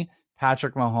me,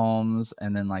 Patrick Mahomes,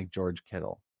 and then like George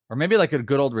Kittle, or maybe like a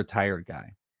good old retired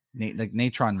guy, like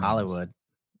Natron Means. Hollywood.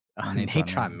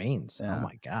 Natron Means. Yeah. Oh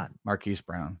my God. Marquise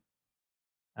Brown.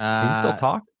 Can you still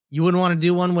talk? You wouldn't want to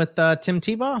do one with Tim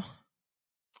Tebow?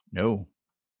 No.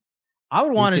 I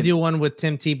would want to do one with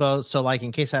Tim Tebow, so like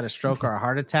in case I had a stroke or a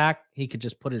heart attack, he could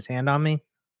just put his hand on me.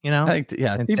 You know, I think,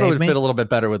 Tebow would fit a little bit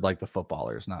better with like the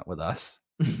footballers, not with us.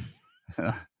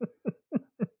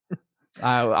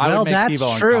 I would make that's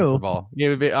Tebow true. uncomfortable.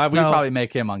 We'd probably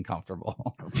make him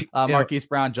uncomfortable. Marquise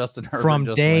Brown, Justin Herbert.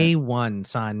 From day one,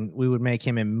 son, we would make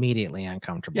him immediately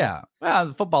uncomfortable. Yeah, well,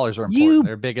 the footballers are important.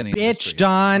 They're big in the bitch, industry.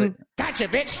 Don. Gotcha,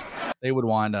 bitch. They would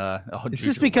want. Is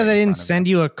this because I didn't send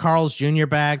you a Carl's Jr.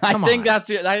 bag? I think that's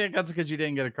because you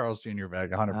didn't get a Carl's Jr.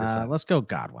 bag. 100%. Let's go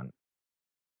Godwin.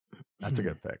 That's a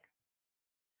good pick.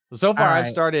 So far, All I've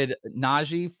right. started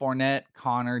Najee, Fournette,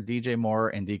 Connor, DJ Moore,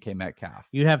 and DK Metcalf.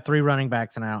 You have 3 running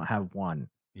backs, and I don't have one.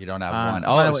 You don't have one.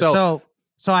 By the Oh, way,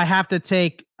 so I have to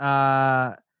take.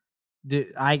 I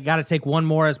got to take one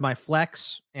more as my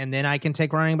flex, and then I can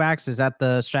take running backs. Is that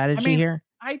the strategy here?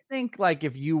 I think like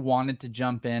if you wanted to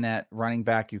jump in at running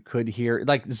back, you could here.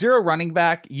 Like 0 running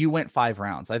back, you went 5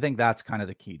 rounds. I think that's kind of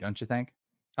the key, don't you think?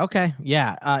 Okay,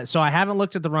 yeah. So I haven't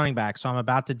looked at the running back, so I'm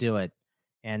about to do it,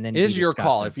 and then It is your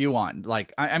call if you want.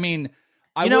 Like I mean,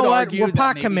 I you know would what? argue We're that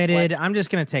pot maybe committed. flex- I'm just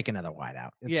gonna take another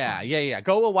wideout. It's fine. Yeah.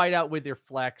 Go a whiteout with your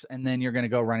flex, and then you're going to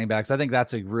go running backs. I think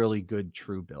that's a really good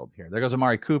true build here. There goes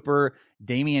Amari Cooper,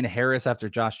 Damian Harris after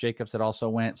Josh Jacobs had also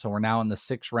went. So we're now in the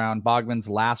 6th round. Bogman's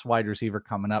last wide receiver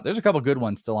coming up. There's a couple good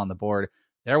ones still on the board.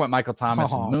 There went Michael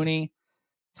Thomas and Mooney.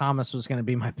 Thomas was gonna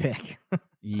be my pick.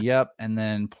 Yep, and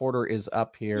then Porter is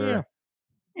up here.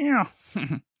 Yeah.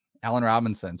 Allen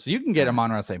Robinson. So you can get him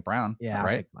on St. Brown. Yeah, I'll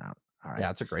right? take him out. All right.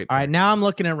 Yeah, it's a great. All right, pick. now I'm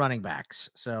looking at running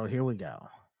backs. So here we go.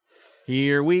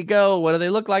 Here we go. What do they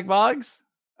look like, Boggs?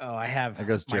 Oh, I have There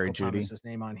goes Jerry Michael Jeudy. Thomas's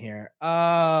name on here.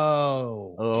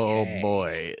 Oh, Oh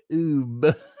boy. Ooh,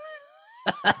 boy,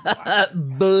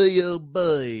 oh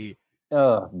boy.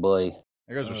 Oh boy.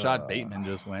 There goes Rashad Bateman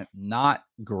just went. Not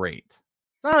great.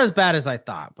 not as bad as I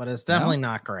thought, but it's definitely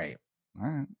not great. All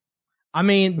right. I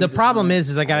mean, the just problem went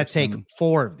is I got to take Carson.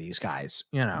 4 of these guys.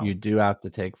 You know. You do have to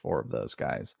take 4 of those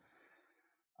guys.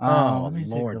 Oh, let me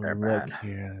Lord, take a they're look bad.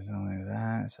 here. There's only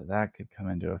that, so that could come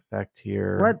into effect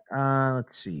here. What?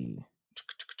 Let's see.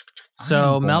 I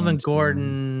So am Melvin going to-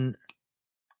 Gordon.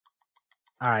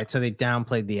 All right, so they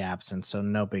downplayed the absence, so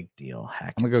no big deal.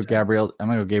 Heck, I'm gonna go Gabriel. I'm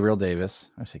gonna go Gabriel Davis.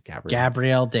 I say Gabriel.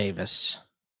 Gabrielle Davis.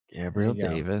 Gabriel There you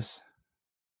go. Davis.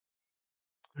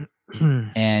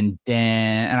 And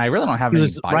then, and I really don't have He any.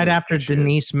 was bye right week after issues.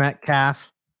 Denise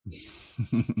Metcalf.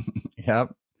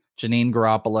 Yep. Janine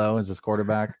Garoppolo is his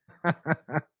quarterback.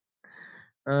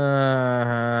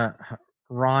 Rhonda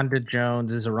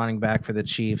Jones is a running back for the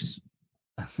Chiefs.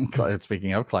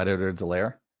 Speaking of Clyde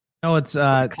Edwards-Helaire. No, it's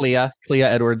Clea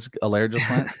Edwards-Helaire just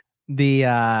went.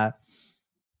 the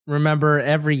remember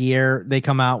every year they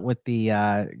come out with the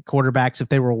quarterbacks if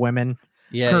they were women.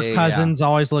 Yeah, Kirk yeah, yeah. Cousins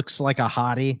always looks like a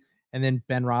hottie, and then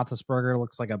Ben Roethlisberger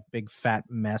looks like a big fat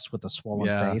mess with a swollen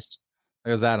Yeah. face.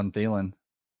 There's Adam Thielen.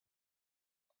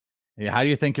 Yeah, how do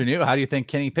you think you're new? How do you think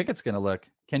Kenny Pickett's going to look?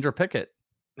 Kendra Pickett.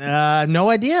 No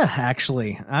idea,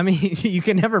 actually. I mean, you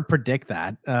can never predict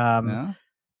that. No?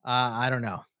 I don't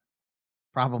know.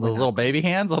 Probably Those not. little baby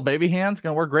hands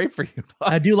going to work great for you.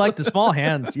 I do like the small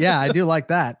hands. Yeah, I do like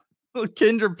that.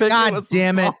 Kendra Pickett. God with some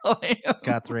damn it. small hands.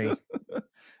 Got 3.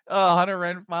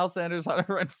 Hunter Miles Sanders, Hunter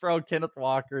Renfro, Kenneth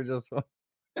Walker. Just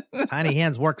Tiny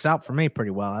hands works out for me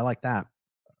pretty well. I like that.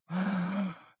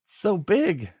 so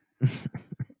big.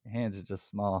 Hands are just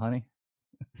small, honey.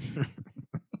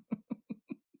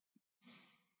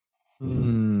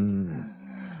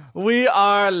 We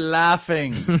are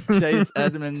laughing. Chase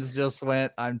Edmonds just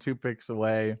went. I'm 2 picks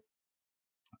away.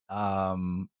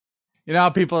 You know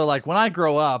how people are like, when I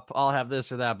grow up, I'll have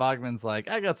this or that. Bogman's like,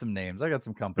 I got some names. I got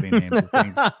some company names.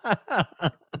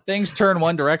 Things turn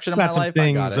one direction in my life.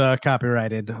 Things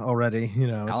copyrighted already. You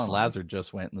know, Alan Lazard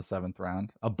just went in the 7th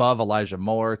round above Elijah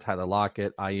Moore, Tyler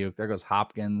Lockett, Ayuk. There goes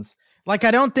Hopkins. Like,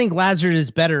 I don't think Lazard is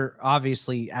better,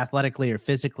 obviously, athletically or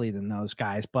physically than those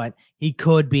guys, but he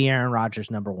could be Aaron Rodgers'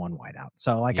 #1 wideout.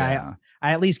 So, like, I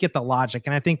at least get the logic.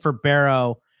 And I think for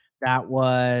Barrow, that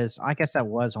was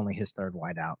only his 3rd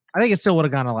wideout. I think it still would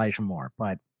have gone Elijah Moore,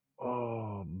 but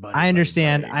I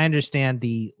understand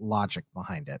the logic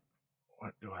behind it.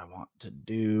 What do I want to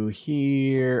do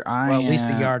here? At least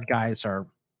the yard guys are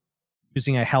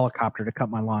using a helicopter to cut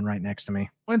my lawn right next to me.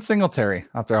 When Singletary,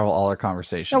 after all our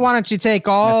conversation. So why don't you take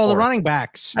all the running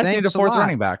backs? I need a 4th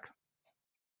running back.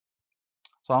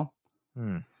 So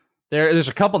there's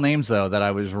a couple names though that I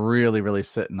was really, really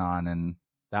sitting on, and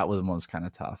that one was kind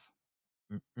of tough.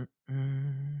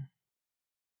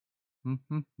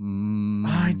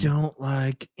 I don't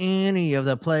like any of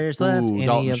the players left.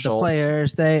 The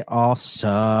players, they all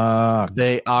suck.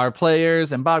 They are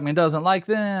players, and Bogman doesn't like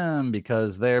them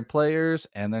because they're players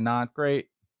and they're not great.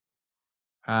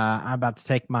 I'm about to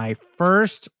take my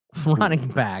first running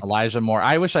back, Elijah Moore.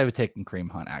 I wish I would take Kareem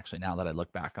Hunt, actually, now that I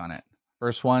look back on it.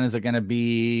 First one, is it going to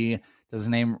be, does his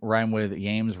name rhyme with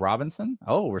James Robinson?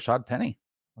 Oh, Rashad Penny.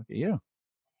 Look at you.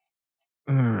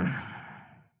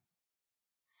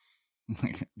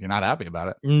 You're not happy about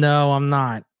it. No, I'm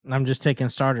not. I'm just taking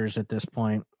starters at this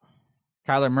point.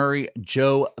 Kyler Murray,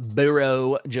 Joe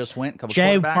Burrow just went.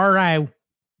 Joe Burrow,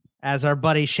 as our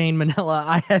buddy Shane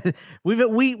Manila.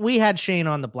 We had Shane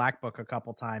on the Black Book a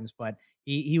couple times, but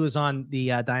he was on the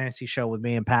Dynasty show with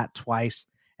me and Pat twice,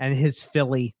 and his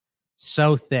Philly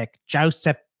so thick.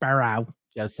 Joseph Burrow.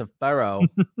 There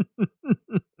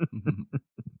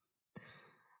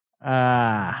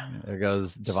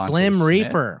goes Devontae Slim Smith.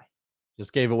 Reaper.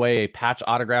 Just gave away a patch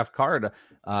autograph card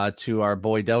to our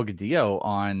boy Delgadillo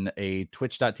on a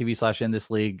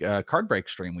twitch.tv/inthisleague card break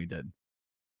stream we did.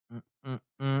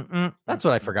 That's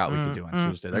what I forgot we could do on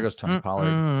Tuesday. There goes Tony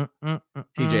Pollard.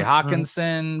 TJ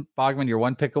Hawkinson. Bogman, you're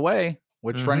 1 pick away.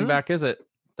 Which running back is it?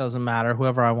 Doesn't matter.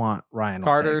 Whoever I want. Ryan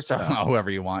Carter. Whoever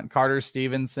you want. Carter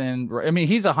Stevenson. I mean,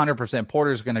 he's 100%.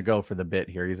 Porter's going to go for the bit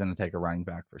here. He's going to take a running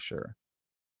back for sure.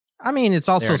 I mean, it's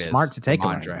also smart to take a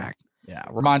running back. Yeah,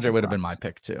 Ramondre would have been my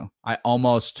pick too. I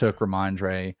almost took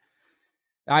Ramondre.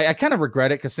 I kind of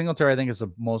regret it because Singletary, I think, is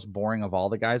the most boring of all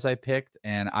the guys I picked,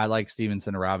 and I like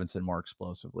Stevenson and Robinson more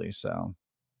explosively. So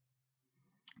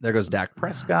there goes Dak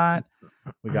Prescott.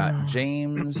 We got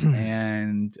James,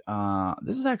 and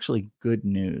this is actually good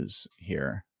news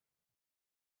here.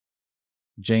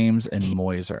 James and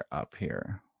Moyes are up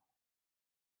here.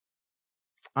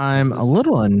 I'm a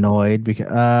little annoyed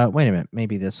because wait a minute,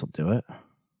 maybe this will do it.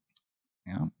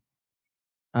 Yeah.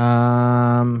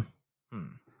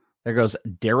 There goes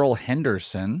Daryl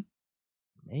Henderson.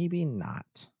 Maybe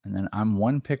not. And then I'm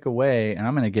 1 pick away, and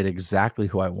I'm going to get exactly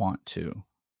who I want to.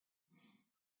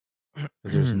 Because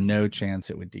there's no chance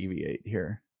it would deviate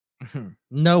here.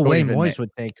 No way Moyes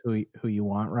would take who you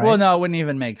want, right? Well, no, it wouldn't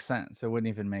even make sense. It wouldn't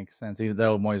even make sense, even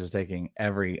though Moyes is taking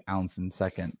every ounce and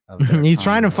second of he's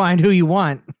trying to find who you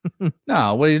want.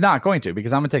 No, well, he's not going to,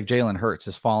 because I'm going to take Jalen Hurts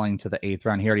is falling to the 8th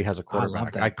round. He already has a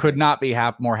quarterback. I could not be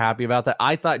more happy about that.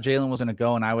 I thought Jalen was going to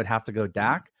go, and I would have to go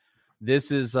Dak.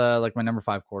 This is like my number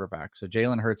 5 quarterback. So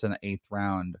Jalen Hurts in the 8th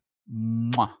round.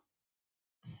 Mwah.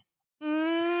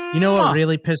 You know what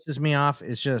really pisses me off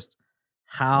is just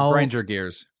how Ranger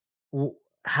gears.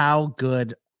 How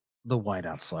good the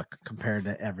wideouts look compared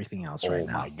to everything else right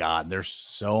now. Oh my God, they're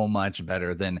so much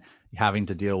better than having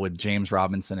to deal with James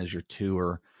Robinson as your 2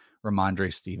 or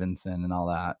Ramondre Stevenson and all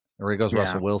that. There goes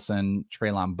Russell Wilson,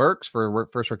 Treylon Burks for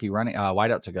first rookie running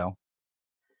wideout to go.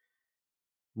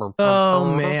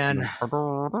 Oh man,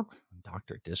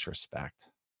 Dr. Disrespect.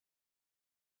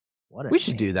 We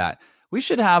should do that. We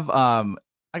should have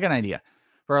I got an idea.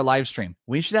 For our live stream,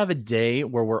 we should have a day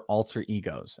where we're alter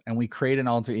egos, and we create an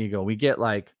alter ego. We get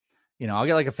like, I'll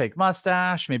get like a fake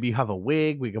mustache. Maybe you have a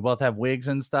wig. We could both have wigs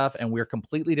and stuff, and we're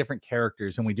completely different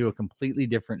characters, and we do a completely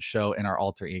different show in our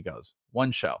alter egos.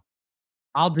 One show.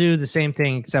 I'll do the same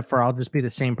thing, except for I'll just be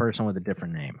the same person with a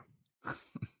different name.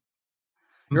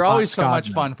 You're always so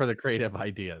much fun for the creative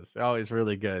ideas. They're always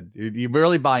really good. You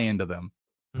really buy into them.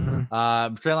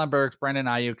 Treylon Burks, Brandon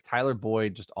Ayuk, Tyler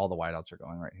Boyd, just all the wideouts are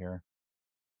going right here.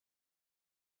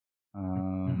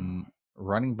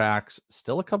 Running backs,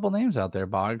 still a couple names out there,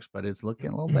 Boggs, but it's looking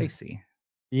a little dicey.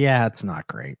 Yeah, it's not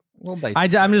great. A little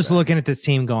dicey. I'm just looking at this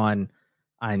team going,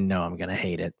 I know I'm gonna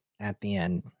hate it at the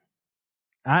end.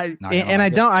 I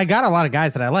got a lot of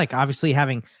guys that I like. Obviously,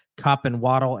 having Kupp and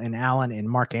Waddle and Allen and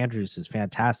Mark Andrews is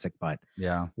fantastic, but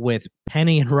yeah, with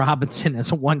Penny and Robinson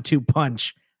as a 1-2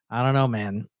 punch, I don't know,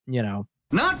 man. You know,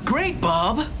 not great,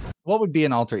 Bob. What would be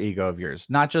an alter ego of yours?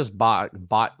 Not just Bot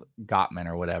Gottman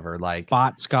or whatever, like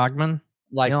Bot Skogman.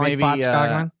 Like maybe Bot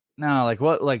Skogman? No, like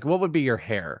what would be your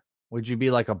hair? Would you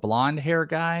be like a blonde hair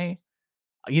guy?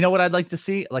 You know what I'd like to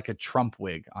see? Like a Trump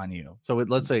wig on you. So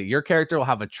let's say your character will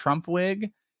have a Trump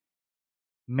wig,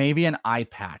 maybe an eye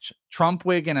patch. Trump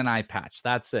wig and an eye patch.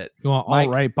 That's it. You want all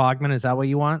right, Bogman? Is that what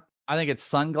you want? I think it's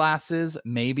sunglasses,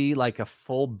 maybe like a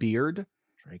full beard,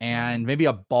 and maybe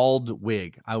a bald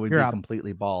wig. I would be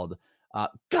completely bald.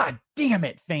 God damn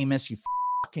it, Famous, you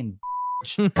fucking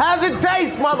bitch. How's it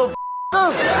taste, mother?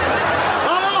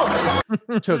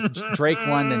 Took Drake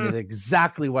London is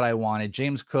exactly what I wanted.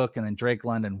 James Cook and then Drake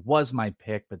London was my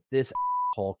pick, but this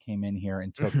asshole came in here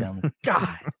and took him.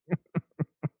 God.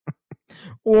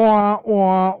 Wah,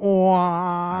 wah,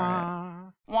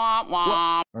 wah. Wah,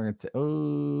 wah. We're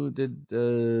gonna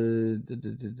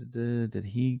did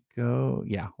he go?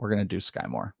 Yeah, we're gonna do Sky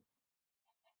Moore.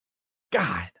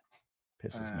 God,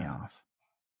 pisses me off.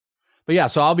 But yeah,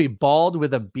 so I'll be bald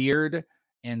with a beard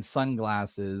and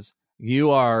sunglasses.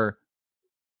 You are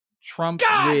Trump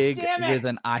wig with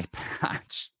an eye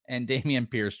patch, and Damian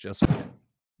Pierce just went.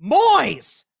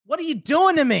 Moise, what are you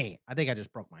doing to me? I think I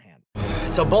just broke my hand.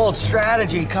 It's a bold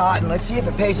strategy, Cotton. Let's see if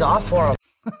it pays off for him.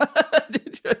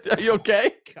 Are you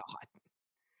okay?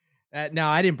 God. No,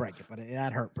 I didn't break it, but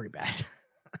that hurt pretty bad.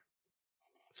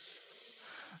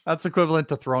 That's equivalent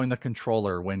to throwing the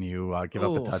controller when you give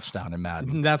up a touchdown in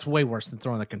Madden. That's way worse than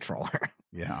throwing the controller.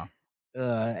 Yeah.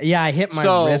 Yeah, I hit my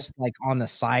wrist like on the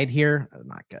side here.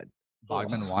 Not good.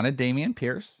 Bogman wanted Damian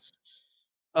Pierce.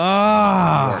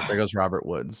 Oh, there goes Robert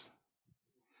Woods.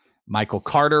 Michael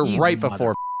Carter right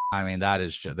before. I mean, that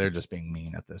is just, they're just being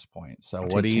mean at this point. So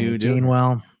what do you do?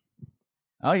 Gainwell.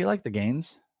 Oh, you like the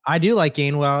Gains? I do like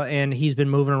Gainwell, and he's been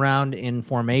moving around in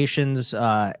formations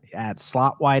at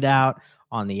slot wide out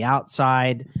on the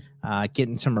outside,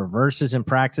 getting some reverses in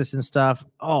practice and stuff.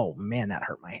 Oh man, that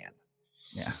hurt my hand.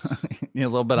 Yeah, need a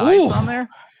little bit of ice on there.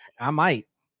 I might.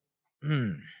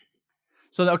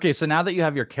 So okay, so now that you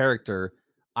have your character,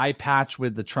 eye patch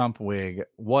with the Trump wig,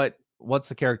 what's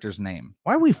the character's name?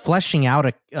 Why are we fleshing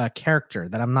out a character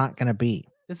that I'm not going to be?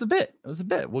 It's a bit. It was a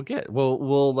bit. We'll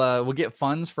get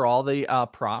funds for all the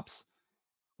props.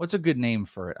 What's a good name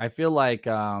for it? I feel like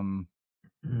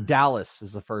Dallas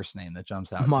is the first name that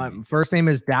jumps out. My first name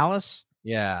is Dallas.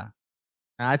 Yeah,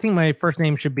 I think my first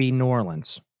name should be New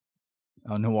Orleans.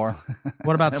 Oh, New Orleans.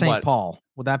 What about St. Paul?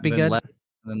 Would that be good?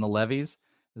 Then the Levies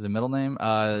is a middle name.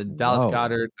 Dallas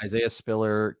Goddard, Isaiah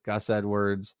Spiller, Gus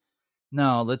Edwards.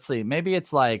 No, let's see. Maybe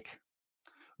it's like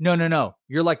no.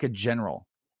 You're like a general.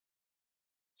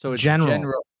 So it's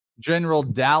General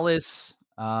Dallas.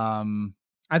 I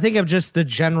think I'm just the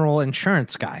general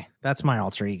insurance guy. That's my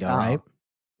alter ego, right?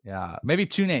 Yeah, maybe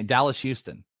two names. Dallas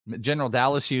Houston. General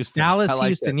Dallas Houston. Dallas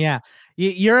Houston, yeah.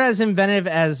 You're as inventive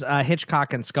as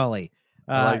Hitchcock and Scully.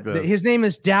 His name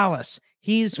is Dallas.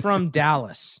 He's from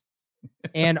Dallas.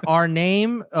 And our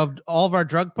name of all of our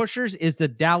drug pushers is the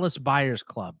Dallas Buyers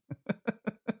Club.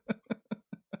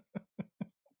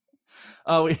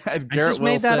 Oh, we had Garrett I just Wilson.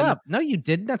 made that up. No, you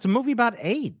didn't. That's a movie about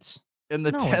AIDS. In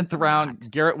the 10th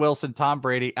round, Garrett Wilson, Tom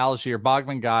Brady, Algier,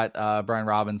 Bogman got Brian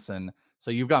Robinson.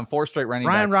 So you've gotten 4 straight running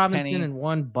backs. Brian Robinson and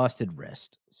 1 busted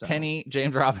wrist. So. Kenny,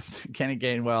 James Robinson, Kenny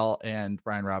Gainwell, and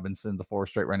Brian Robinson, the 4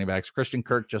 straight running backs. Christian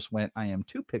Kirk just went, I am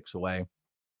 2 picks away.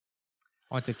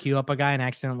 I went to queue up a guy and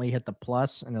accidentally hit the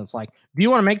plus, and it was like, do you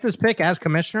want to make this pick as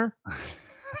commissioner?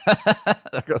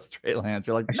 That goes Trey Lance.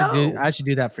 You're like, I should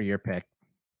do that for your pick.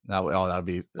 That'd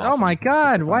be awesome. Oh my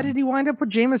God. Why did he wind up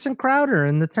with Jamison Crowder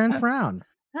in the 10th round?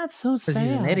 That's so sad.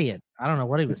 He's an idiot. I don't know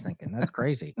what he was thinking. That's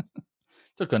crazy.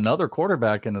 Took another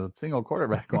quarterback into the single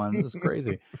quarterback one. This is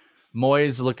crazy.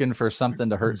 Moyes looking for something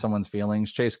to hurt someone's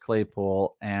feelings. Chase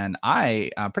Claypool. And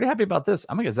I'm pretty happy about this.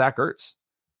 I'm going to get Zach Ertz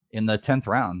in the 10th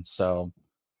round. So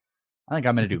I think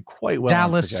I'm going to do quite well.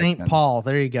 Dallas St. Paul.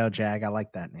 There you go, Jag. I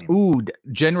like that name. Ooh,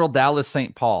 General Dallas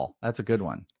St. Paul. That's a good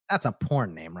one. That's a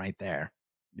porn name right there.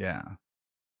 Yeah.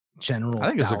 General I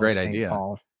think it's a great idea.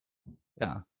 Paul.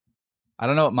 Yeah. I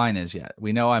don't know what mine is yet.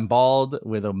 We know I'm bald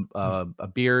with a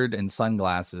beard and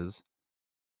sunglasses.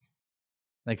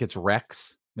 I think it's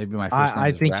Rex. Maybe my first name I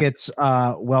is think Rex. it's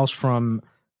Welsh from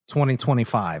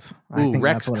 2025. Ooh,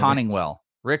 Rex Conningwell.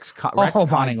 Rex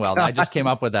Conningwell. I just came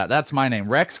up with that. That's my name.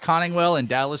 Rex Conningwell in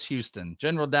Dallas, Houston.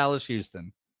 General Dallas,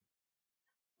 Houston.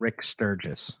 Rick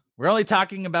Sturgis. We're only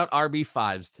talking about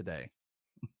RB5s today.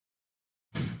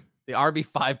 The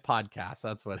RB5 podcast.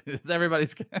 That's what it is.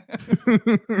 Everybody's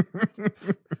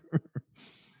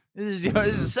This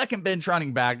is a second bench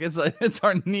running back. It's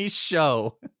our niche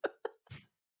show.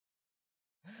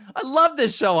 I love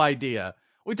this show idea.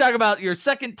 We talk about your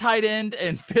second tight end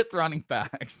and fifth running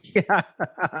backs. Yeah.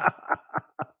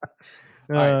 All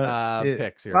right,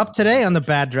 picks here. Up today on the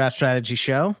Bad Draft Strategy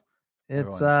Show.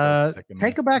 It's so sick of me.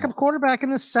 take a backup quarterback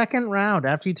in the second round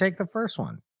after you take the first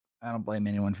one. I don't blame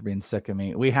anyone for being sick of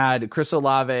me. We had Chris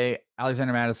Olave,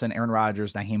 Alexander Madison, Aaron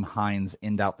Rodgers, Nyheim Hines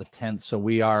end out the 10th. So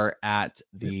we are at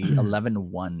the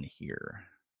 11-1 here.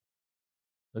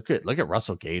 Look at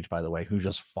Russell Gage, by the way, who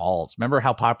just falls. Remember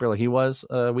how popular he was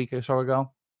a week or so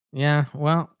ago? Yeah,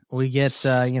 well, we get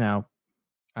Chris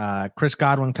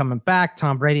Godwin coming back,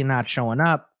 Tom Brady not showing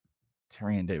up.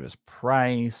 Tyrion Davis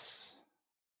Price.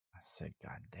 I said,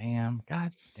 God damn.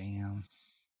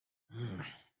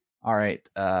 All right.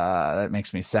 That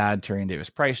makes me sad. Tyrion Davis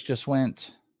Price just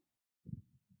went.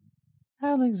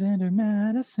 Alexander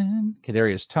Madison.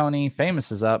 Kadarius Toney.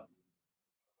 Famous is up.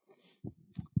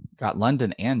 Got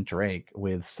London and Drake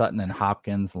with Sutton and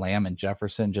Hopkins, Lamb and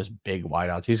Jefferson. Just big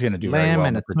wideouts. He's going to do very well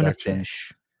in the projection.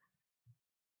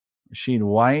 Rashid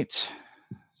White.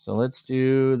 So let's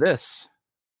do this.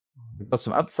 We got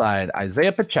some upside.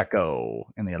 Isaiah Pacheco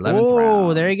in the 11th round.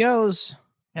 Oh, there he goes.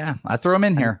 Yeah, I threw him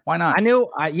in here. Why not? I knew.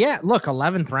 Look,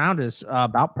 11th round is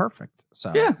about perfect.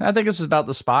 So yeah, I think this is about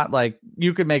the spot. Like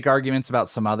you could make arguments about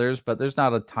some others, but there's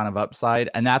not a ton of upside.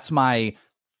 And that's my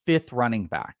fifth running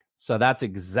back. So that's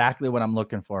exactly what I'm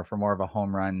looking for more of a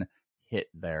home run hit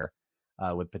there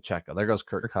with Pacheco. There goes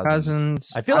Kirk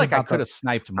Cousins. I feel like I could have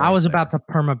sniped more. I was about to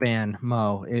permaban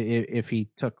Mo if he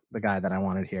took the guy that I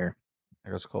wanted here.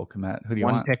 There goes Cole Kmet. Who do you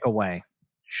want? One pick away.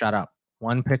 Shut up.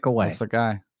 One pick away. That's the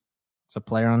guy. It's a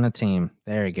player on the team.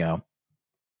 There you go.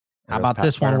 How about Pat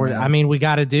this one? We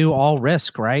got to do all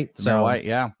risk, right? So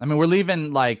yeah. I mean, we're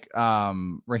leaving like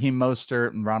Raheem Mostert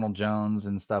and Ronald Jones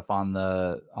and stuff on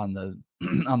the on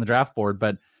the draft board,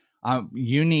 but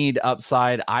you need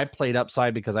upside. I played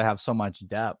upside because I have so much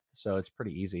depth, so it's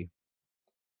pretty easy.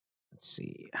 Let's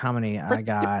see how many I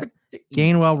got.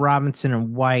 Gainwell, Robinson,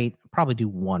 and White. Probably do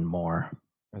one more.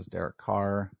 There's Derek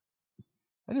Carr.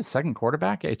 That is second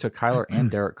quarterback. Yeah, he took Kyler and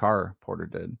Derek Carr. Porter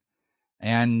did.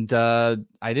 And I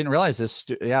didn't realize this.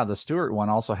 The Stewart one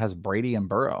also has Brady and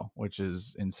Burrow, which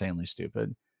is insanely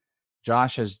stupid.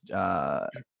 Josh S.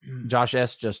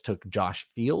 just took Josh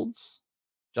Fields.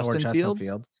 Justin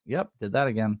Fields. Yep, did that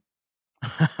again.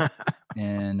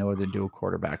 And no other dual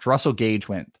quarterbacks. Russell Gage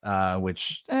went,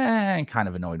 which I'm kind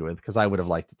of annoyed with because I would have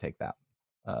liked to take that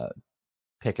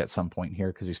pick at some point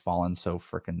here because he's fallen so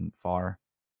freaking far.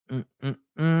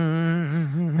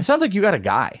 It sounds like you got a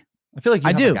guy. I feel like you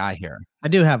have a guy here. I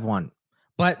do have one,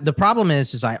 but the problem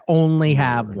is I only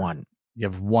have one. You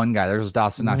have one guy. There's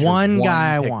Dawson. One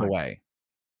guy I want. Away.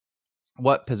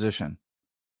 What position?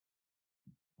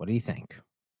 What do you think?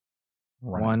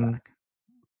 One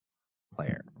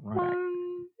player.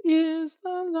 One is the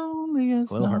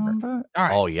loneliest number. All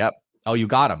right. Oh, yep. Oh, you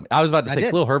got him. I was about to say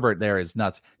Khalil Herbert there is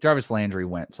nuts. Jarvis Landry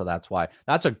went, so that's why.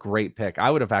 That's a great pick. I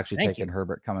would have actually taken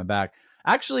Herbert coming back.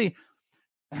 Actually,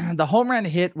 the home run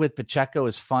hit with Pacheco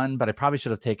is fun, but I probably should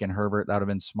have taken Herbert. That would have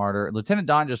been smarter. Lieutenant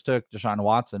Don just took Deshaun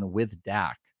Watson with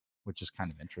Dak, which is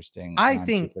kind of interesting. I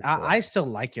think I still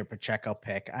like your Pacheco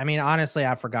pick. I mean, honestly,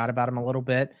 I forgot about him a little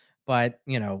bit, but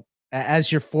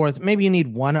as your fourth, maybe you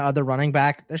need one other running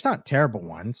back. There's not terrible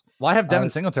ones. Well, I have Devin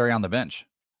Singletary on the bench.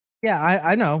 Yeah,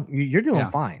 I know you're doing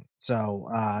fine. So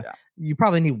you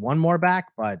probably need one more back,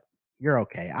 but you're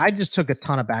okay. I just took a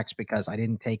ton of backs because I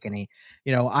didn't take any.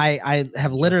 I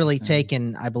have literally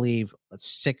taken, I believe,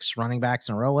 6 running backs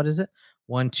in a row. What is it?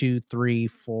 1, 2, 3,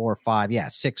 4, 5. Yeah,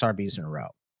 6 RBs in a row.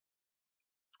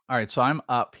 All right, so I'm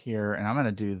up here and I'm going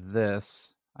to do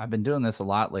this. I've been doing this a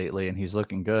lot lately, and he's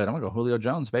looking good. I'm going to go Julio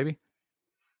Jones, baby.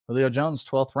 Julio Jones,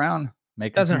 12th round.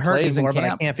 Doesn't hurt anymore, but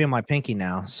I can't feel my pinky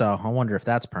now, so I wonder if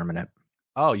that's permanent.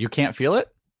 Oh, you can't feel it?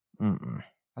 Mm-mm.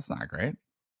 That's not great.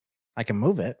 I can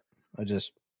move it. I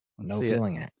just no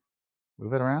feeling it.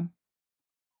 Move it around.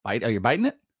 Bite? Are you biting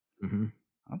it? Mm-hmm.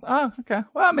 Oh, okay.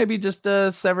 Well, maybe just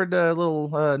severed a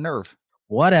little nerve.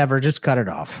 Whatever. Just cut it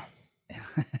off.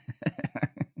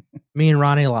 Me and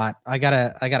Ronnie a lot. I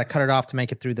gotta cut it off to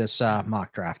make it through this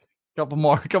mock draft. Couple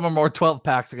more 12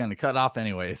 packs are going to cut off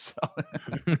anyways. So.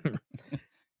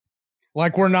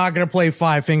 Like we're not going to play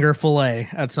 5-finger fillet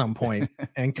at some point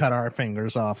and cut our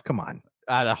fingers off. Come on.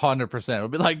 100%. It'll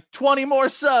be like 20 more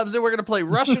subs and we're going to play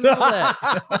Russian roulette.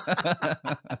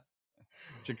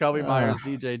 Jacoby Myers,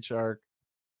 DJ Chark.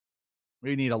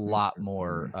 We need a lot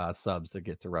more subs to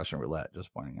get to Russian roulette,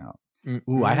 just pointing out.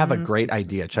 Ooh, I have a great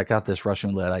idea. Check out this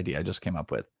Russian roulette idea I just came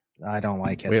up with. I don't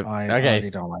like it. I already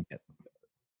don't like it.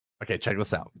 Okay, check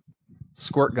this out.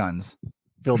 squirt guns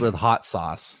filled with hot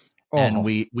sauce, and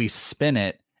we spin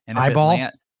it, and if eyeball.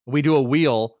 We do a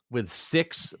wheel with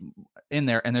 6 in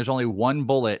there, and there's only 1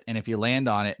 bullet, and if you land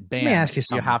on it, bam! Let me ask you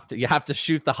something. You have to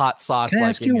shoot the hot sauce. Can I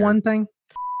ask you one thing?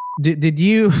 Did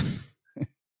you?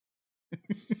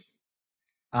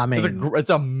 I mean, it's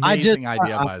an amazing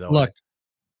idea, by the way. Look,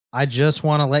 I just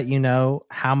want to let you know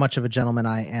how much of a gentleman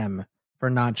I am for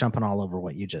not jumping all over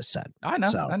what you just said. I know.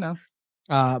 So, I know.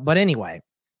 But anyway,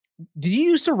 did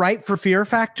you used to write for Fear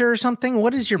Factor or something?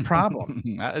 What is your problem?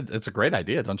 It's a great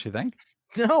idea, don't you think?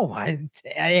 No, I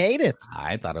hate it.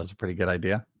 I thought it was a pretty good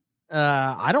idea.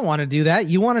 I don't want to do that.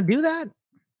 You want to do that?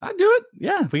 I do it.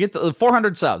 Yeah, if we get to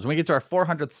 400 subs. When we get to our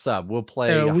 400th sub, we'll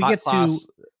play. We hot get sauce,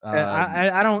 to.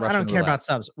 I don't Russian care roulette. about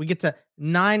subs. We get to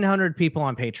 900 people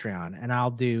on Patreon, and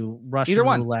I'll do Russian Either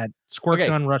one. roulette, squirt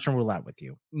gun, Russian roulette with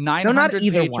you. 900 no, not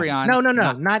either Patreon. one.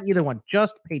 No, not either one.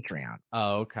 Just Patreon.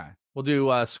 Oh, okay. We'll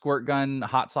do squirt gun,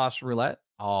 hot sauce roulette.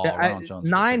 Oh, Yeah, Ronald Jones.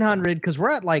 900 because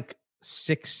we're at like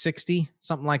 660,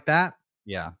 something like that.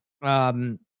 Yeah.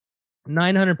 900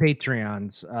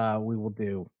 Patreons. We will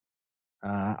do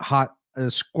hot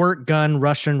squirt gun,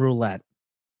 Russian roulette,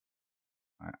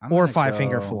 or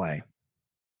 5-finger fillet.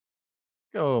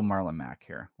 Go Marlon Mack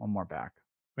here. One more back.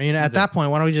 I mean, at that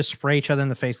point, why don't we just spray each other in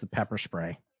the face with pepper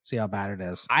spray? See how bad it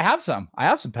is. I have some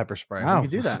pepper spray. Oh, We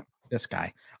can do that. This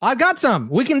guy. I've got some.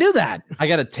 We can do that. I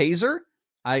got a taser.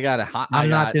 I got a hot. I'm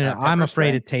not doing it. I'm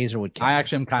afraid a taser would kill I me.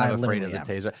 actually am kind of afraid of the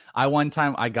literally taser. One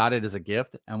time I got it as a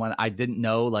gift, and when I didn't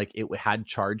know like it had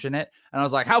charge in it, and I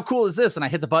was like, "How cool is this?" And I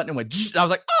hit the button and went. And I was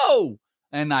like, "Oh!"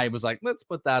 And I was like, "Let's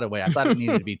put that away." I thought it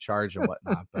needed to be charged and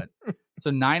whatnot, but so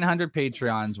 900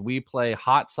 Patreons. We play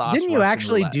hot sauce. Didn't you Russian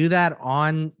actually roulette. do that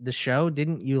on the show?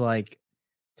 Didn't you like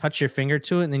touch your finger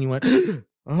to it and then you went,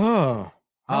 "Oh,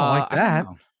 I don't like that."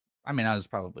 I mean, I was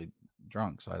probably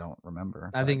drunk, so I don't remember.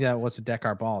 I think that was to deck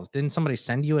our balls. Didn't somebody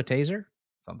send you a taser?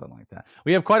 Something like that.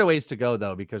 We have quite a ways to go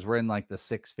though, because we're in like the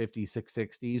 650,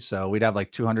 660s. So we'd have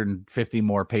like 250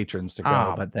 more patrons to go.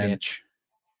 Oh, but then bitch.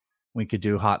 we could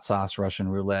do hot sauce Russian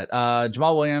roulette.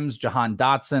 Jamal Williams, Jahan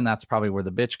Dotson. That's probably where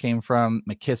the bitch came from.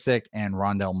 McKissick and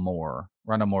Rondell Moore.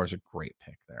 Rondell Moore is a great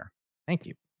pick there. Thank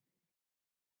you.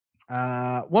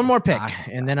 One more pick,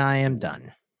 and then I am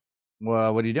done.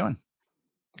 Well, what are you doing?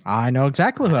 I know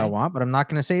exactly who I want, but I'm not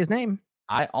going to say his name.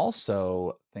 I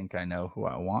also think I know who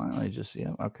I want. Let me just see.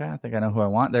 Okay, I think I know who I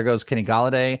want. There goes Kenny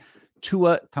Galladay,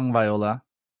 Tua Tagovailoa.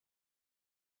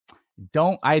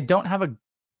 I don't have a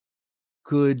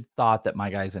good thought that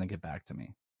my guy's going to get back to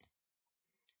me.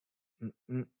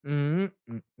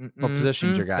 What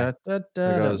position's your guy? There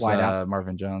goes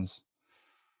Marvin Jones.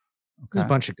 There's a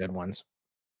bunch of good ones.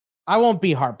 I won't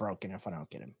be heartbroken if I don't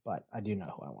get him, but I do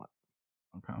know who I want.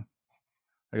 Okay.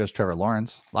 There goes Trevor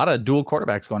Lawrence. A lot of dual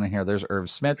quarterbacks going in here. There's Irv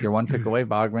Smith. You're one pick away,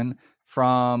 Bogman.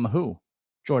 From who?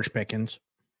 George Pickens.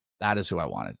 That is who I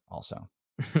wanted also.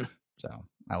 So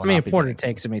I mean, if Porter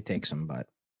takes him, he takes him, but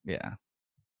yeah.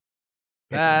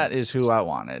 That is who I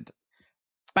wanted.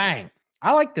 Bang.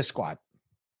 I like this squad.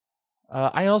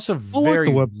 I also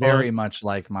very much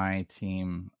like my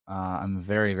team. I'm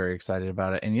very, very excited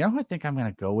about it. And you know who I think I'm going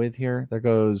to go with here?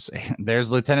 There's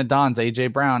Lieutenant Don's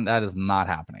AJ Brown. That is not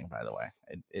happening, by the way.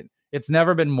 It's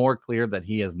never been more clear that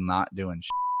he is not doing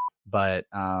shit. But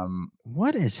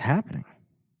what is happening?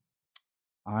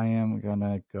 I am going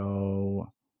to go.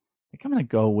 I think I'm going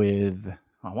to go with.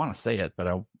 I want to say it, but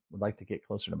I would like to get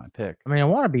closer to my pick. I mean, I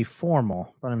want to be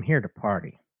formal, but I'm here to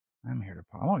party. I'm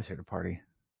always here to party.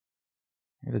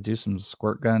 Here to do some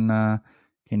squirt gun,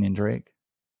 Kenyon Drake.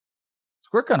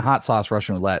 Squirt gun hot sauce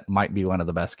Russian roulette might be one of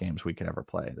the best games we could ever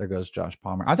play. There goes Josh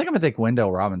Palmer. I think I'm gonna take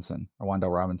Wendell Robinson. What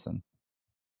do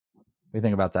you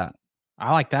think about that?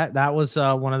 I like that. That was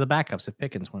one of the backups if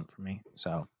Pickens went for me.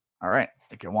 So all right,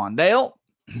 take your Wandale.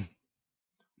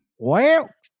 Well,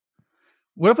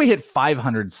 what if we hit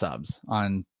 500 subs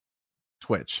on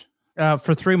Twitch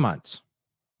for 3 months?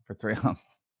 For 3 months.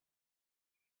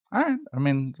 All right. I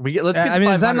mean, let's get. I mean,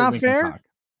 is that not fair? Talk.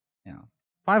 Yeah.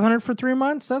 500 for 3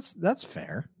 months. That's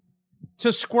fair.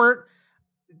 To squirt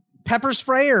pepper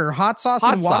spray or hot sauce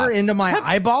and water into my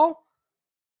eyeball,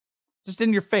 just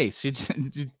in your face. You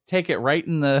take it right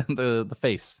in the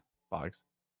face, Boggs.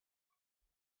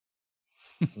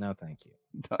 No, thank you.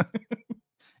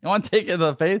 You want to take it in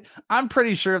the face? I'm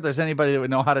pretty sure if there's anybody that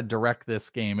would know how to direct this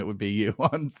game, it would be you.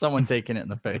 On someone taking it in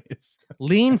the face.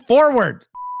 Lean forward.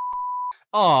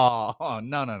 Oh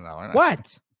no.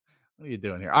 What? What are you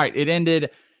doing here? All right, it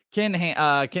ended. KJ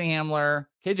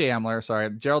Hamler, sorry,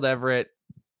 Gerald Everett,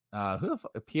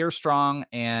 Pierre Strong,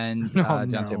 and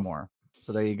Deontay Moore.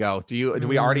 So there you go. Do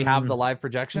we already have the live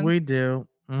projections? We do.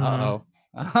 Uh-oh.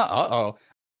 Uh-oh.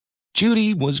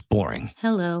 Judy was boring.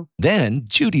 Hello. Then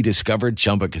Judy discovered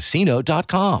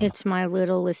ChumbaCasino.com. It's my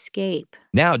little escape.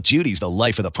 Now Judy's the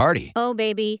life of the party. Oh,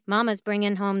 baby, mama's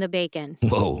bringing home the bacon.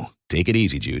 Whoa, take it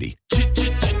easy, Judy.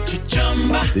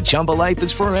 The Chumba life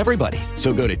is for everybody.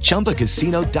 So go to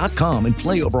ChumbaCasino.com and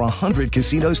play over 100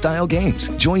 casino-style games.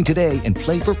 Join today and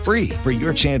play for free for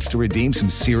your chance to redeem some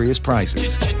serious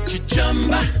prizes.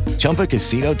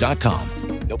 ChumbaCasino.com.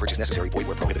 No purchase necessary. Void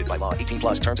where prohibited by law.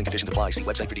 18+ terms and conditions apply. See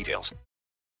website for details.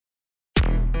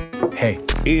 Hey,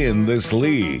 in this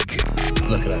league.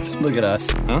 Look at us. Look at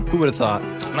us. Huh? Who would have thought?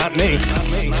 Not me. Not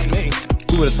me. Not me.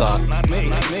 Who would have thought? Not me.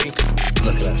 Not me.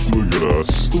 Look at us. Look at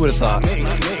us. Who would have thought? Me.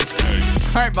 Not me.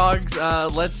 All right, Boggs.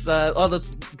 Let's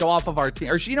go off of our team.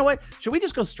 Or you know what? Should we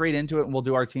just go straight into it and we'll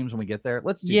do our teams when we get there?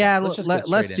 Let's do that.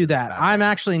 Let's do that. I'm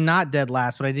actually not dead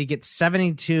last, but I did get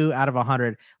 72 out of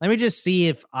 100. Let me just see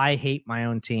if I hate my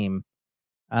own team.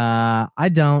 I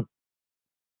don't.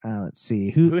 Let's see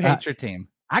who hates your team.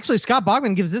 Actually, Scott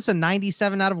Bogman gives this a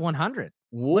 97 out of 100.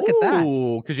 Look at that.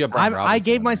 Because you have Brian I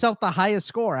gave myself the highest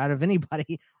score out of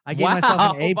anybody. I gave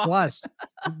myself an A+,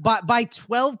 but by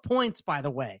 12 points, by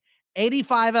the way.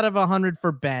 85 out of 100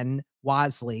 for Ben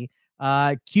Wasley.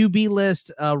 QB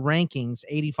list rankings,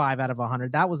 85 out of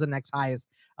 100. That was the next highest.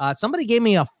 Somebody gave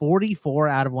me a 44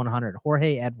 out of 100.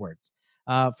 Jorge Edwards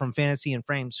from Fantasy and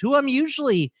Frames, who I'm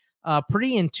usually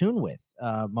pretty in tune with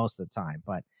most of the time,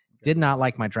 but did not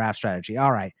like my draft strategy.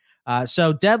 All right.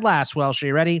 So dead last, Welsh, are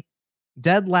you ready?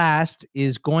 Dead last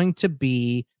is going to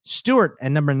be Stuart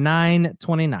at number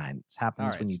 929. This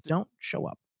happens when you don't show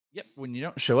up. Yep. When you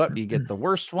don't show up, you get the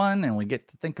worst one, and we get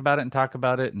to think about it and talk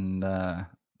about it, and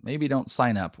maybe don't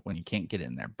sign up when you can't get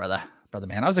in there, brother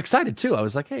man. I was excited too. I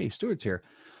was like, hey, Stuart's here.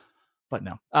 But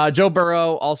no. Joe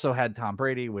Burrow also had Tom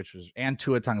Brady, and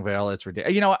Tua Tagovailoa. It's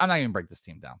ridiculous. You know what? I'm not even break this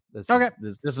team down. This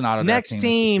is an auto. Next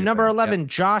team, number 11,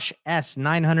 Josh S,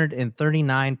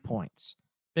 939 points.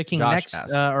 Picking Josh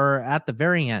next or at the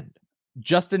very end.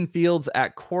 Justin Fields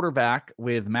at quarterback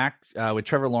with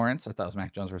Trevor Lawrence. I thought it was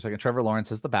Mac Jones for a second. Trevor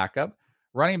Lawrence is the backup.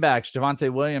 Running backs, Javonte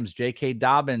Williams, J.K.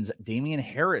 Dobbins, Damian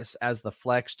Harris as the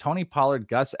flex, Tony Pollard,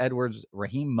 Gus Edwards,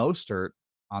 Raheem Mostert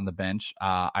on the bench.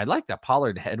 I like that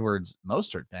Pollard, Edwards,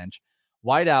 Mostert bench.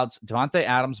 Wideouts, Devontae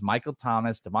Adams, Michael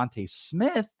Thomas, Devontae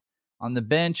Smith on the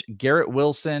bench, Garrett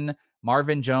Wilson,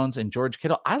 Marvin Jones, and George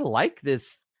Kittle. I like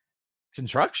this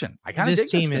construction. I kind of dig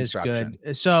this team is good.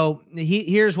 So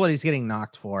here's what he's getting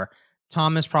knocked for.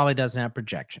 Thomas probably doesn't have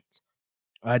projections.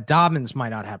 Dobbins might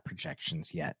not have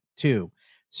projections yet too.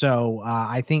 So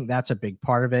I think that's a big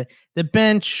part of it. The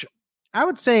bench, I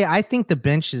would say, I think the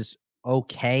bench is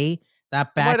okay.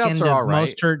 That back end of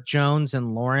Mostert, Jones,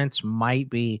 and Lawrence might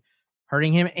be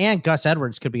hurting him, and Gus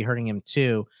Edwards could be hurting him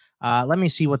too. Let me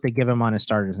see what they give him on his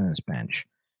starters in this bench.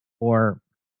 Or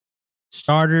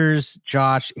starters,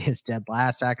 Josh is dead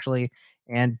last, actually.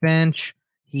 And bench,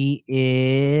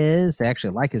 they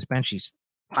actually like his bench. He's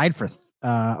tied for,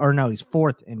 he's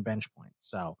fourth in bench points.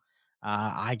 So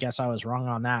I guess I was wrong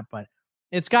on that, but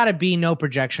it's got to be no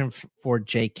projection for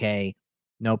JK,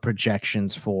 no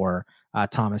projections for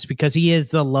Thomas, because he is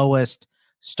the lowest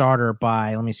starter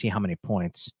by, let me see how many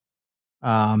points.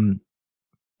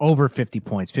 Over 50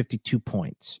 points, 52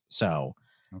 points. So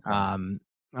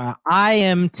I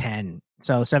am 10.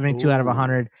 So 72 out of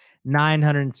 100,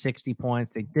 960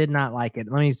 points. They did not like it.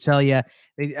 Let me tell you,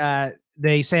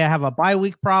 they say I have a bye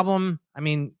week problem. I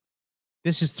mean,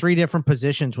 this is 3 different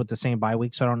positions with the same bye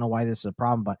week, so I don't know why this is a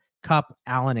problem, but Kupp,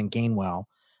 Allen, and Gainwell.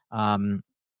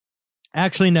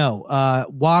 Actually, no.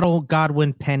 Waddle,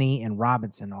 Godwin, Penny, and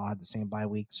Robinson all had the same bye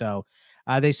week. So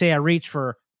they say I reach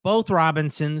for both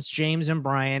Robinsons, James and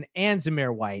Brian, and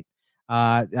Zamir White.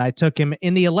 I took him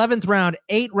in the 11th round,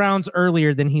 8 rounds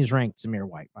earlier than he's ranked, Zamir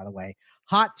White, by the way.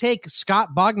 Hot take, Scott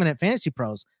Bogman at Fantasy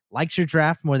Pros likes your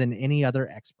draft more than any other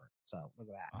expert. So look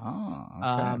at that. Oh,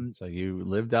 okay. So you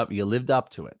lived up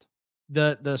to it.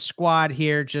 The squad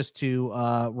here, just to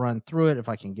run through it, if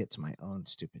I can get to my own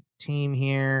stupid team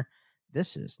here.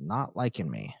 This is not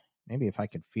liking me. Maybe if I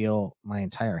could feel my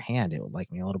entire hand, it would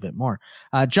like me a little bit more.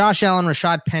 Josh Allen,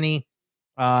 Rashad Penny,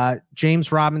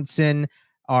 James Robinson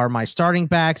are my starting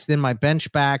backs. Then my bench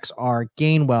backs are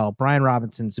Gainwell, Brian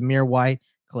Robinson, Zamir White,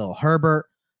 Khalil Herbert.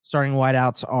 Starting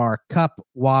wideouts are Kupp,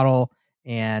 Waddle,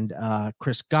 and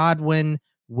Chris Godwin,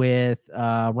 with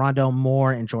Rondale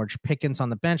Moore and George Pickens on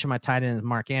the bench. And my tight end is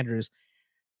Mark Andrews.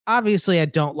 Obviously, I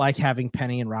don't like having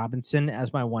Penny and Robinson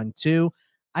as my 1-2.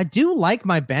 I do like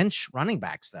my bench running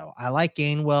backs, though. I like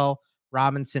Gainwell,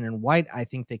 Robinson, and White. I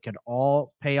think they could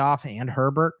all pay off, and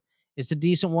Herbert is a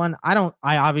decent one. I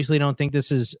obviously don't think this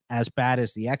is as bad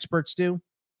as the experts do.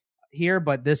 here,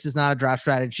 but this is not a draft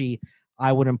strategy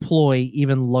I would employ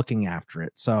even looking after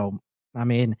it. So, I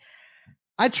mean,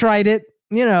 I tried it.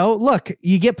 You know, look,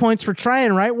 you get points for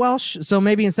trying, right, Welsh? So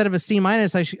maybe instead of a C-,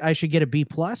 I should get a B+.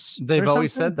 They've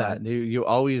always said that. You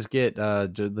always get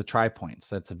the try points.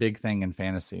 That's a big thing in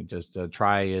fantasy. Just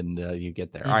try and you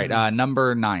get there. All right,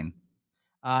 number 9.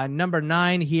 Number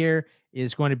 9 here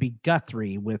is going to be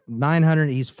Guthrie with 900.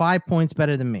 He's 5 points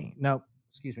better than me. No,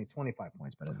 excuse me, 25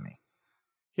 points better than me.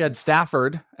 He had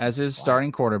Stafford as his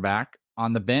starting quarterback.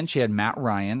 On the bench, he had Matt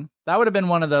Ryan. That would have been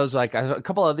one of those, like a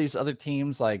couple of these other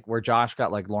teams, like where Josh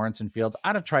got like Lawrence and Fields.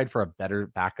 I'd have tried for a better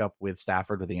backup with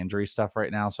Stafford with the injury stuff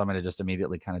right now. So I'm going to just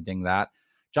immediately kind of ding that.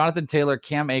 Jonathan Taylor,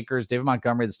 Cam Akers, David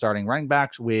Montgomery, the starting running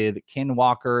backs, with Ken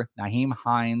Walker, Nyheim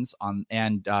Hines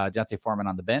and Deontay Foreman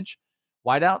on the bench.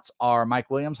 Wideouts are Mike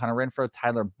Williams, Hunter Renfrow,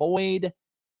 Tyler Boyd.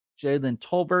 Jalen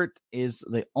Tolbert is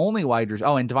the only wide receiver.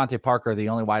 Oh, and Devontae Parker, the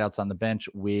only wideouts on the bench,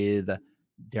 with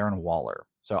Darren Waller.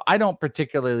 So I don't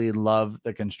particularly love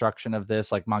the construction of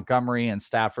this. Like Montgomery and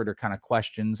Stafford are kind of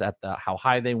questions at how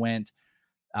high they went.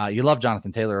 You love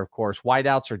Jonathan Taylor, of course.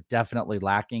 Wideouts are definitely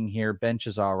lacking here. Bench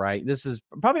is all right. This is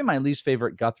probably my least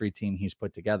favorite Guthrie team he's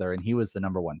put together, and he was the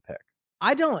number 1 pick.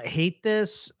 I don't hate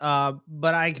this,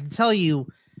 but I can tell you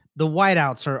the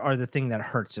wideouts are the thing that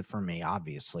hurts it for me,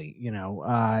 obviously. You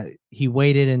know, he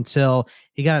waited until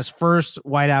he got his first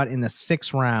wideout in the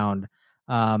 6th round,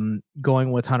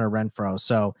 going with Hunter Renfrow.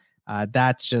 So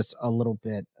that's just a little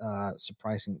bit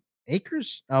surprising.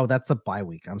 Akers, oh, that's a bye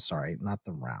week. I'm sorry, not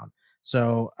the round.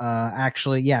 So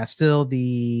actually, yeah, still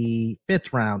the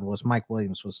 5th round was Mike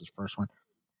Williams was his first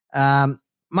one.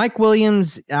 Mike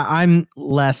Williams, I'm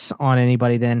less on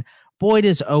anybody than Boyd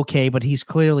is okay, but he's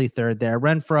clearly 3rd there.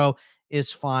 Renfrow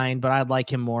is fine, but I'd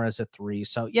like him more as a 3.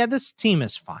 So yeah, this team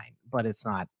is fine, but it's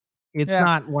not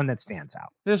not one that stands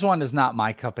out. This one is not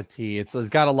my cup of tea. It's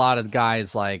got a lot of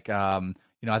guys like, I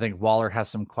think Waller has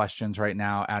some questions right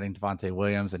now, adding Devontae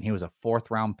Williams, and he was a 4th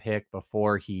round pick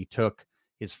before he took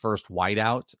his first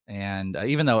wideout. And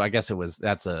even though I guess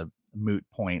that's a moot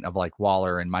point of like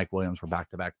Waller and Mike Williams were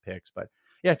back-to-back picks, but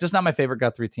yeah, just not my favorite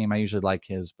Guthrie team. I usually like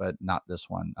his, but not this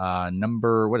one.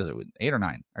 Number, what is it? 8 or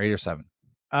 9 or 8 or 7?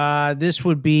 This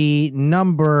would be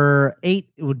number 8.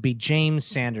 It would be James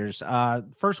Sanders.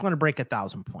 First one to break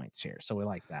 1,000 points here. So we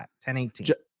like that.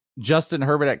 10-18. Justin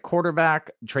Herbert at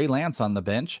quarterback, Trey Lance on the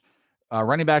bench.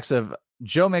 Running backs of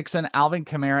Joe Mixon, Alvin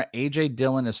Kamara, AJ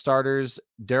Dillon as starters,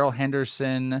 Darrell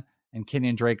Henderson and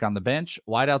Kenyon Drake on the bench.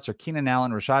 Wideouts are Keenan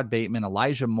Allen, Rashad Bateman,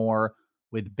 Elijah Moore,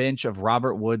 with bench of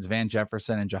Robert Woods, Van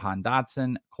Jefferson, and Jahan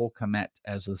Dotson, Cole Kmet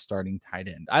as the starting tight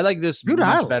end. I like this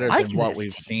much better than what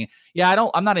we've seen. Yeah,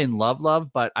 I'm not in love,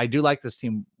 but I do like this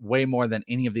team way more than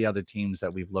any of the other teams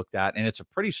that we've looked at, and it's a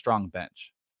pretty strong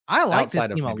bench. I like this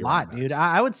team a lot, dude.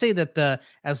 I would say that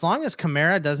as long as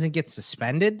Kamara doesn't get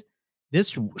suspended,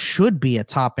 this should be a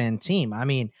top end team. I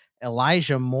mean,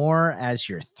 Elijah Moore as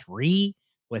your 3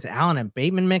 with Allen and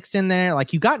Bateman mixed in there.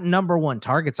 Like, you got number 1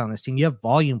 targets on this team. You have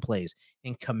volume plays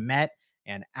in Kmet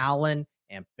and Allen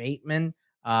and Bateman.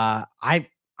 I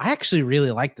actually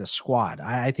really like this squad.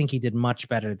 I think he did much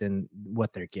better than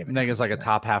what they're giving. You think it's like a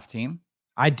top half team?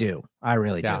 I do. I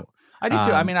really do. I do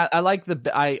too. I mean, I like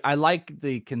I like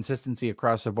the consistency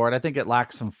across the board. I think it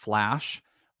lacks some flash,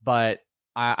 but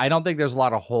I don't think there's a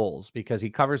lot of holes because he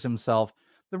covers himself.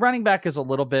 The running back is a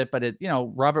little bit, but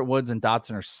Robert Woods and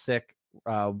Dotson are sick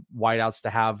wideouts to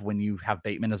have when you have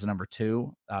Bateman as a number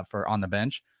 2 for on the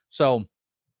bench. So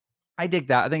I dig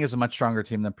that. I think it's a much stronger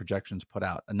team than projections put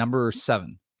out. A number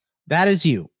 7. That is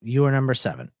you. You are number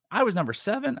 7. I was number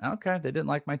 7. Okay. They didn't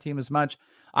like my team as much.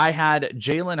 I had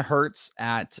Jalen Hurts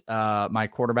at my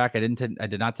quarterback. I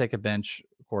did not take a bench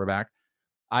quarterback.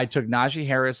 I took Najee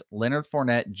Harris, Leonard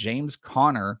Fournette, James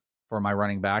Conner for my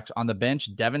running backs. On the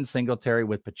bench, Devin Singletary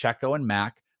with Pacheco and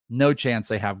Mack. No chance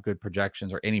they have good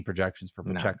projections or any projections for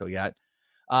Pacheco yet.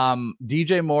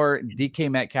 DJ Moore, DK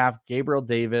Metcalf, Gabriel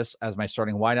Davis as my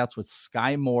starting wideouts with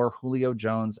Sky Moore, Julio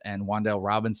Jones, and Wan'Dale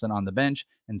Robinson on the bench,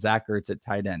 and Zach Ertz at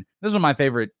tight end. This is my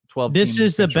favorite 12. This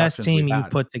is the best team you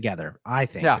put together, I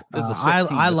think. Yeah,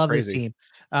 I love this team.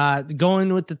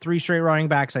 Going with the 3 straight running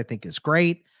backs, I think is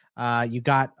great. You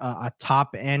got a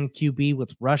top end QB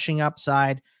with rushing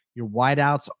upside. Your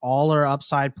wideouts all are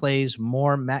upside plays.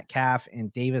 Moore, Metcalf,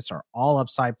 and Davis are all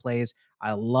upside plays.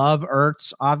 I love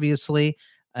Ertz, obviously.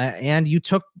 And you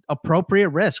took appropriate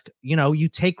risk. You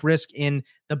take risk in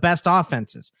the best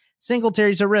offenses.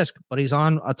 Singletary's a risk, but he's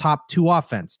on a top 2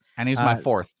 offense. And he's my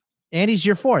 4th. And he's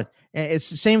your 4th. It's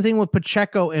the same thing with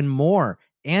Pacheco and Moore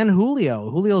and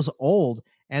Julio. Julio's old.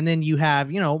 And then you have,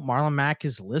 Marlon Mack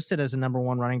is listed as a number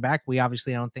 1 running back. We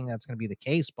obviously don't think that's going to be the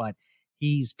case, but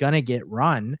he's going to get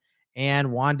run. And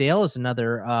Wan'Dale is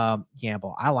another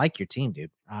gamble. I like your team, dude.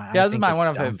 This is one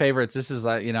of my favorites. This is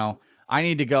I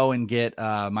need to go and get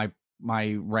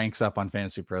my ranks up on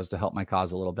Fantasy Pros to help my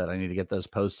cause a little bit. I need to get those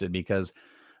posted because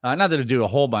not that to do a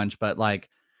whole bunch, but like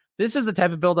this is the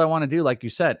type of build I want to do. Like you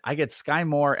said, I get Sky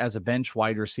Moore as a bench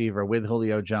wide receiver with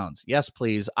Julio Jones. Yes,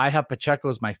 please. I have Pacheco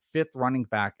as my 5th running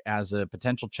back as a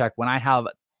potential check when I have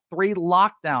 3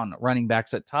 lockdown running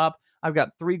backs at top. I've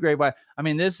got 3 great wide. I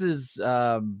mean, this is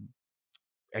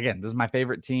again, this is my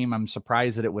favorite team. I'm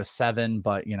surprised that it was 7,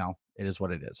 but it is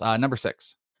what it is. Number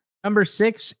 6. Number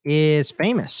 6 is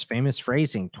Famous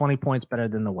Phrasing, 20 points better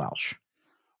than the Welsh.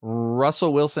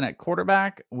 Russell Wilson at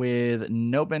quarterback with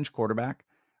no bench quarterback.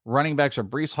 Running backs are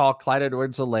Breece Hall, Clyde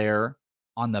Edwards-Helaire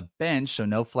on the bench, so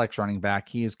no flex running back.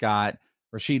 He's got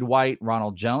Rashid White,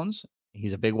 Ronald Jones.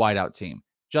 He's a big wideout team.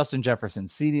 Justin Jefferson,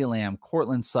 CeeDee Lamb,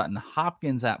 Cortland Sutton,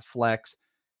 Hopkins at flex.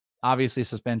 Obviously,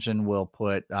 suspension will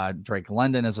put Drake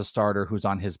London as a starter, who's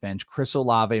on his bench. Chris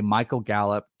Olave, Michael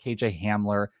Gallup, KJ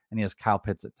Hamler, and he has Kyle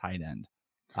Pitts at tight end.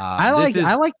 I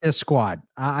like this squad.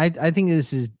 I think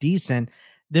this is decent.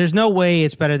 There's no way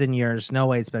it's better than yours. No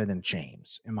way it's better than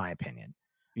James, in my opinion.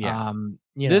 Yeah,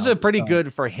 this is pretty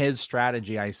good for his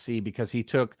strategy. I see because he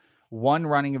took 1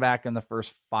 running back in the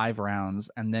first 5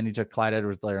 rounds, and then he took Clyde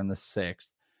Edwards-Helaire in the 6th.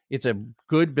 It's a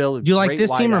good build. Do you like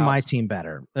this team or my team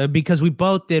better? Because we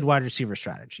both did wide receiver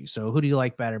strategy. So who do you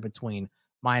like better between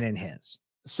mine and his?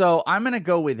 So I'm going to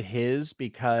go with his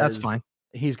because that's fine.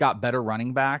 He's got better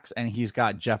running backs and he's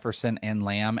got Jefferson and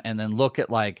Lamb. And then look at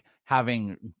like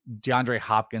having DeAndre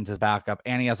Hopkins as backup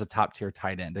and he has a top tier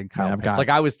tight end. And Kyle Pitts. Like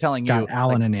I was telling you,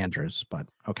 Allen and Andrews, but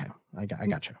okay. I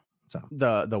got you. So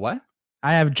the what?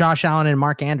 I have Josh Allen and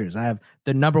Mark Andrews. I have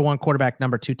the number 1 quarterback,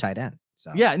 number 2 tight end.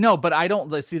 So. Yeah, no, but I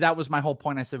don't see that was my whole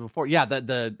point I said before. Yeah,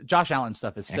 the Josh Allen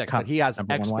stuff is sick, but he has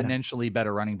exponentially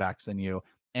better running backs than you,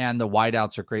 and the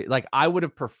wideouts are great. Like I would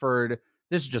have preferred,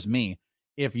 this is just me,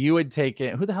 if you had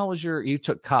taken who the hell was you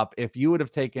took Kupp, if you would have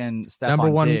taken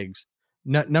Stephon Diggs.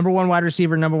 Number 1 wide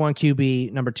receiver, number 1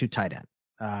 QB, number 2 tight end.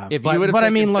 If you would have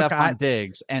taken Stephon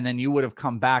Diggs, and then you would have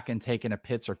come back and taken a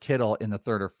Pitts or Kittle in the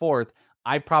 3rd or 4th,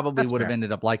 I probably would have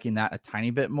ended up liking that a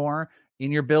tiny bit more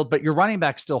in your build, but your running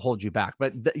back still holds you back.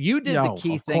 But you did the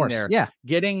key thing there. Yeah.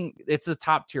 It's a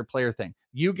top tier player thing.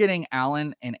 You getting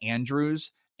Allen and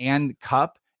Andrews and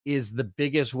Kupp is the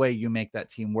biggest way you make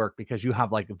that team work because you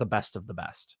have like the best of the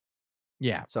best.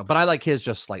 Yeah. So, but I like his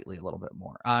just slightly a little bit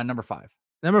more. Number 5.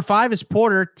 Number 5 is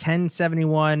Porter,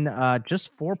 1071,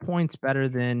 just 4 points better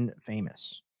than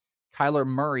Famous. Kyler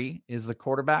Murray is the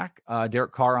quarterback.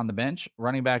 Derek Carr on the bench.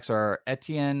 Running backs are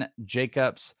Etienne,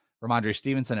 Jacobs, Ramondre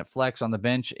Stevenson at flex. On the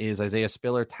bench is Isaiah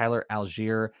Spiller, Tyler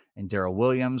Algier, and Darrell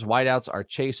Williams. Wideouts are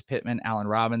Chase Pittman, Allen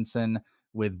Robinson,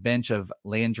 with bench of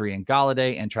Landry and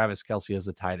Galladay, and Travis Kelce as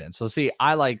the tight end. So see,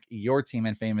 I like your team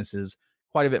and Famous's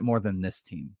quite a bit more than this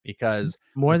team because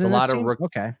it's a lot of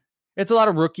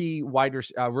rookie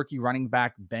rookie running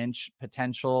back bench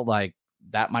potential. Like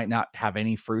that might not have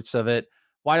any fruits of it.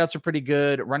 Wideouts are pretty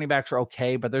good. Running backs are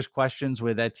okay, but there's questions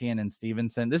with Etienne and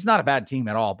Stevenson. This is not a bad team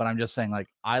at all, but I'm just saying, like,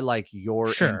 I like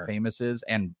your and Famous's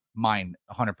and mine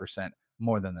 100%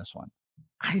 more than this one.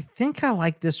 I think I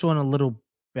like this one a little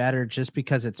better just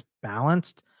because it's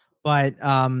balanced, but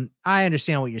I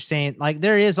understand what you're saying. Like,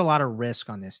 there is a lot of risk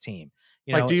on this team.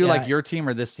 Do you like your team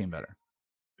or this team better?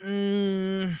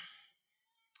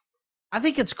 I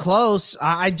think it's close.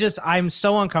 I'm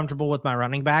so uncomfortable with my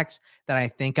running backs that I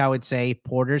think I would say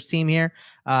Porter's team here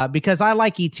because I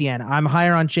like Etienne. I'm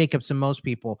higher on Jacobs than most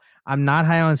people. I'm not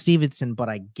high on Stevenson, but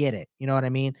I get it. You know what I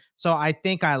mean? So I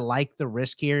think I like the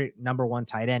risk here. Number 1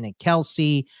 tight end and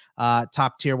Kelce,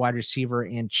 top tier wide receiver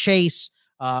and Chase,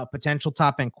 potential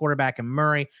top end quarterback and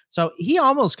Murray. So he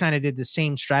almost kind of did the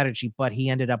same strategy, but he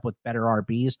ended up with better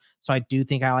RBs. So I do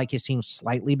think I like his team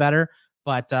slightly better,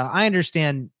 but I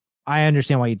understand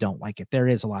why you don't like it. There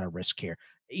is a lot of risk here.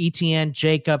 Etienne,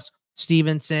 Jacobs,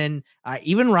 Stevenson,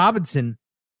 even Robinson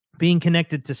being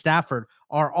connected to Stafford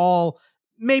are all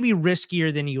maybe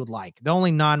riskier than you would like. The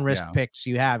only non-risk picks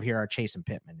you have here are Chase and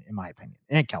Pittman, in my opinion,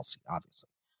 and Kelce, obviously.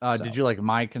 Did you like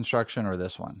my construction or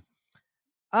this one?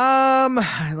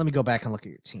 Let me go back and look at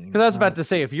your team. Because I was about to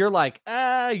say, if you're like,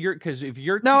 I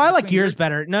like yours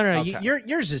better. No, okay.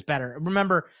 Yours is better.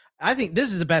 Remember, I think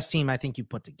this is the best team I think you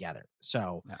put together.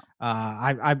 So,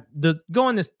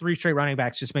 going this 3 straight running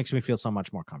backs just makes me feel so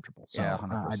much more comfortable. So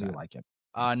I do like it.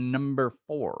 Number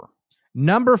 4.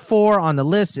 Number 4 on the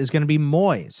list is going to be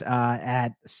Moyes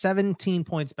at 17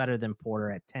 points better than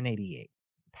Porter at 1088.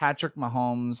 Patrick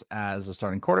Mahomes as a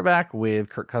starting quarterback with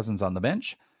Kirk Cousins on the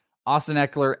bench. Austin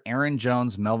Eckler, Aaron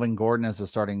Jones, Melvin Gordon as the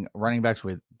starting running backs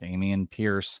with Damian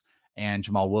Pierce and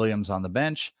Jamal Williams on the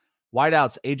bench.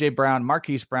 Wideouts, A.J. Brown,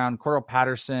 Marquise Brown, Cordell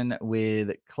Patterson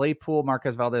with Claypool,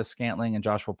 Marquez Valdez-Scantling, and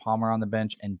Joshua Palmer on the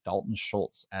bench, and Dalton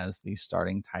Schultz as the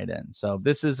starting tight end. So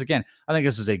this is, again, I think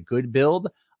this is a good build.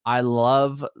 I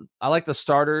like the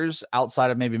starters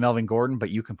outside of maybe Melvin Gordon, but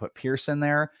you can put Pierce in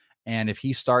there. And if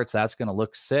he starts, that's going to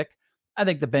look sick. I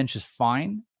think the bench is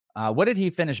fine. What did he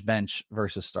finish bench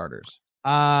versus starters?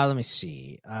 Let me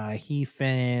see. He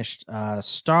finished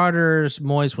starters.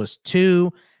 Moyes was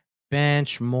 2.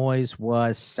 Bench Moyes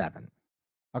was 7.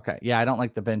 Okay. Yeah, I don't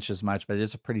like the bench as much, but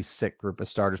it's a pretty sick group of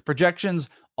starters. Projections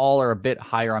all are a bit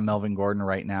higher on Melvin Gordon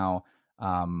right now.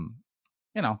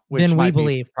 Which then might we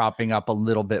believe be propping up a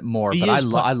little bit more. You But I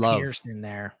just put love Pierce in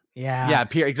there. Yeah.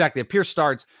 Yeah, exactly. If Pierce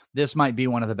starts, this might be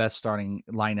one of the best starting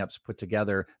lineups put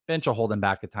together. Bench will hold him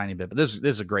back a tiny bit, but this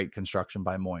is a great construction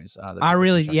by Moyes.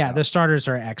 The starters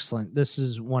are excellent. This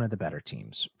is one of the better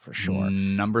teams for sure.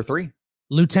 Number 3.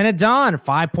 Lieutenant Don,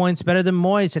 5 points better than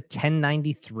Moyes at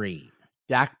 1093.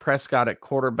 Dak Prescott at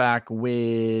quarterback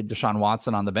with Deshaun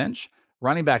Watson on the bench.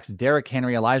 Running backs, Derrick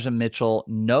Henry, Elijah Mitchell,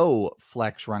 no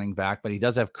flex running back, but he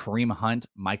does have Kareem Hunt,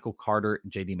 Michael Carter,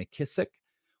 J.D. McKissick.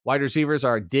 Wide receivers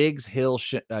are Diggs, Hill,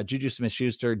 Juju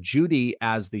Smith-Schuster, Judy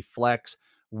as the flex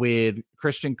with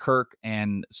Christian Kirk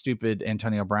and stupid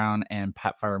Antonio Brown and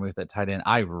Pat Freiermuth at tight end.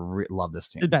 I love this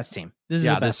team. The best team. This is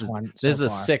the best one. This is a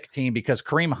sick team because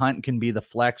Kareem Hunt can be the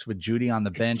flex with Judy on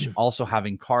the bench, also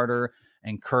having Carter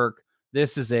and Kirk.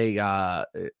 This is a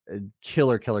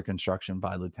killer construction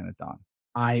by Lieutenant Don.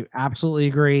 I absolutely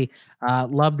agree.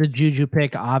 Love the Juju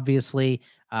pick, obviously.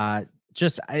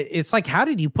 It's like, how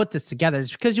did you put this together?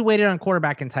 It's because you waited on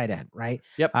quarterback and tight end, right?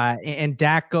 Yep. And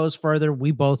Dak goes further.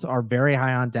 We both are very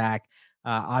high on Dak.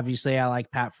 Obviously, I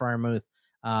like Pat Freiermuth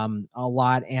a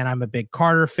lot, and I'm a big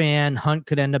Carter fan. Hunt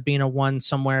could end up being a 1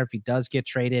 somewhere if he does get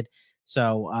traded.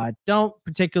 So don't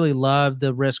particularly love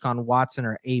the risk on Watson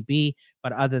or AB,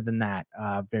 but other than that,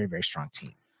 very, very strong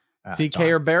team. CK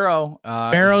or Barrow?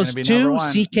 Barrow's 2,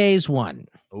 CK's 1.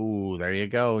 Oh, there you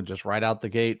go. Just right out the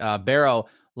gate. Barrow,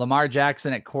 Lamar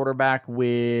Jackson at quarterback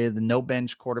with no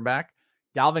bench quarterback.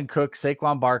 Dalvin Cook,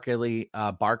 Saquon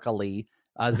Barkley,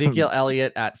 Ezekiel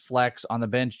Elliott at flex on the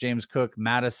bench. James Cook,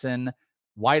 Madison.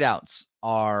 Wideouts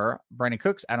are Brandon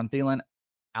Cooks, Adam Thielen,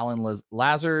 Alan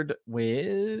Lazard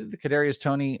with Kadarius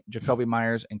Toney, Jacoby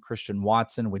Myers, and Christian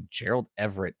Watson with Gerald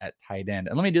Everett at tight end.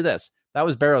 And let me do this. That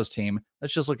was Barrow's team.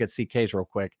 Let's just look at CK's real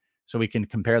quick so we can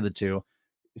compare the two.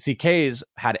 CK's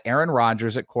had Aaron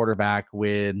Rodgers at quarterback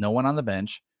with no one on the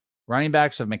bench. Running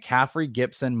backs of McCaffrey,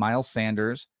 Gibson, Miles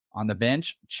Sanders. On the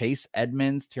bench, Chase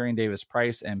Edmonds, Tyrion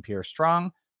Davis-Price, and Pierre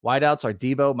Strong. Wideouts are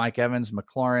Debo, Mike Evans,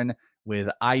 McLaurin with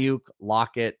Ayuk,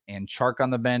 Lockett, and Chark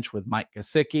on the bench with Mike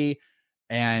Gesicki.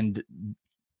 And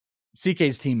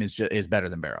CK's team is better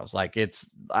than Barrow's. I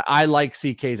like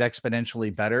CK's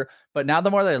exponentially better. But now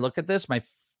the more that I look at this, my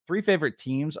 3 favorite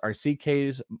teams are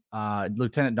CK's,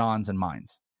 Lieutenant Don's, and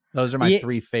mine's. Those are my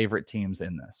 3 favorite teams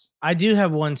in this. I do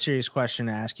have one serious question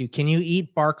to ask you. Can you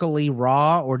eat Barkley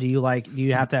raw, or do you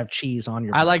have to have cheese on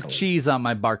your Barkley? I like cheese on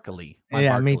my Barkley.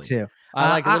 Me too. I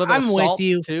like a little bit of salt with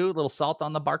you too. A little salt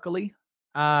on the Barkley.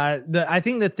 I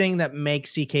think the thing that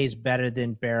makes CK's better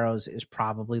than Barrow's is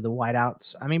probably the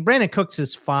wideouts. I mean, Brandon Cooks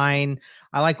is fine.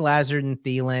 I like Lazard and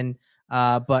Thielen.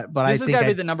 But this has got to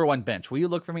be the number 1 bench. Will you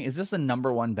look for me? Is this the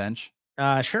number 1 bench?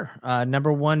 Sure.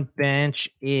 Number 1 bench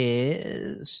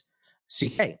is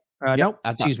CK. Nope.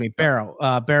 Excuse me. Barrow.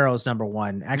 Barrow's number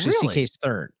 1. Actually, really? CK's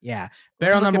 3rd. Yeah.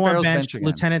 Barrow number 1 bench.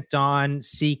 Lieutenant Don,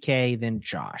 CK, then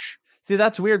Josh. See,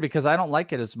 that's weird because I don't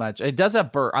like it as much. It does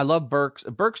have Burke. I love Burks.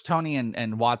 Burks, Toney,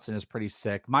 and Watson is pretty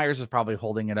sick. Myers is probably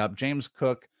holding it up. James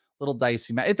Cook, little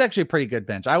dicey. It's actually a pretty good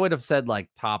bench. I would have said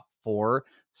top 4.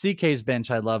 CK's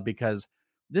bench I love because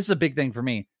this is a big thing for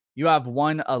me. You have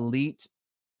one elite,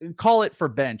 call it for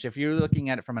bench. If you're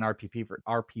looking at it from an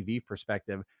RPV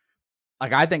perspective,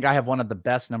 I think I have one of the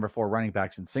best number 4 running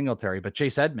backs in Singletary, but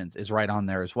Chase Edmonds is right on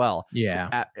there as well. Yeah.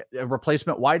 At a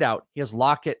replacement wideout, he has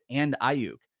Lockett and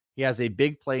Ayuk. He has a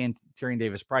big play in Tyrion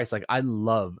Davis-Price. I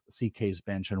love CK's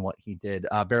bench and what he did.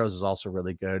 Barrows is also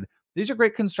really good. These are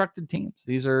great constructed teams.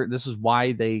 This is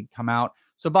why they come out.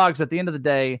 So Boggs, at the end of the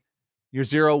day, your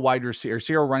 0 wide receiver,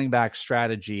 0 running back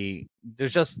strategy,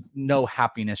 there's just no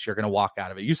happiness you're going to walk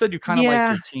out of it. You said you kind of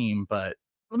like your team, but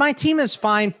my team is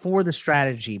fine for the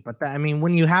strategy. But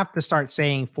when you have to start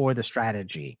saying for the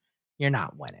strategy, you're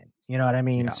not winning. You know what I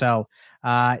mean? Yeah. So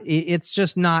it's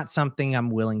just not something I'm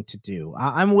willing to do.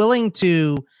 I'm willing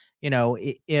to,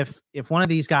 if one of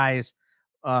these guys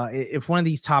if one of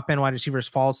these top end wide receivers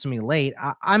falls to me late,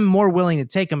 I'm more willing to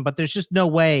take him, but there's just no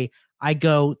way I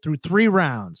go through 3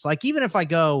 rounds. Like, even if I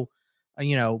go,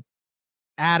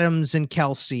 Adams and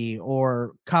Kelsey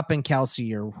or Kupp and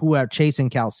Kelsey or whoever, Chase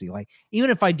and Kelsey, like, even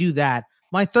if I do that,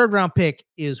 my 3rd round pick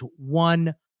is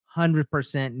 100%,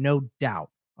 no doubt,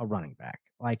 a running back.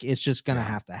 Like, it's just going to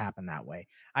have to happen that way.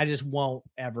 I just won't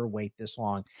ever wait this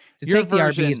long to take the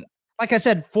RBs. Like I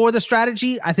said, for the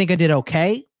strategy, I think I did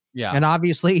okay. Yeah. And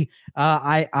obviously,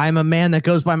 I'm a man that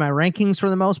goes by my rankings for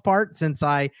the most part, since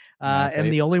I am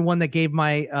the only one that gave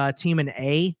my team an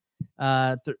A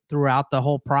throughout the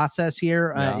whole process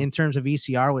here in terms of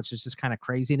ECR, which is just kind of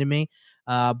crazy to me.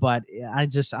 But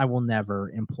I will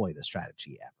never employ the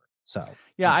strategy ever. So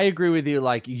yeah, I agree with you.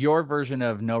 Like, your version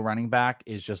of no running back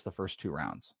is just the first 2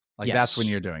 rounds. Like, that's when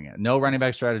you're doing it. No running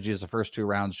back strategy is the first 2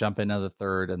 rounds, jump into the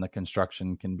 3rd, and the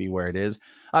construction can be where it is.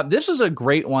 This is a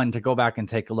great one to go back and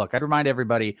take a look. I'd remind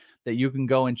everybody that you can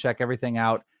go and check everything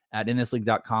out at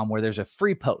inthisleague.com, where there's a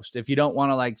free post. If you don't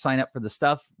want to like sign up for the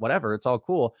stuff, whatever, it's all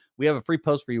cool. We have a free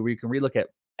post for you where you can relook at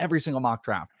every single mock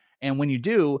draft. And when you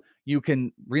do, you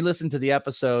can re-listen to the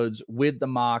episodes with the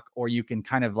mock, or you can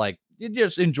kind of like, you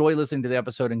just enjoy listening to the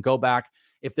episode and go back.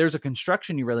 If there's a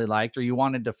construction you really liked, or you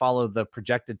wanted to follow the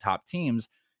projected top teams,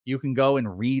 you can go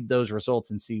and read those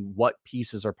results and see what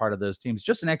pieces are part of those teams.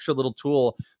 Just an extra little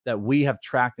tool that we have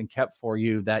tracked and kept for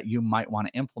you that you might want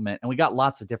to implement. And we got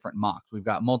lots of different mocks. We've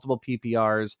got multiple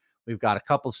PPRs. We've got a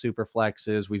couple super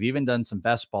flexes. We've even done some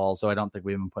best balls, so I don't think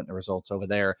we haven't put the results over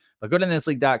there. But go to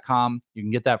inthisleague.com. You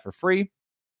can get that for free.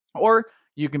 Or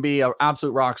you can be an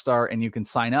absolute rock star and you can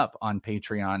sign up on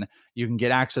Patreon. You can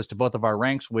get access to both of our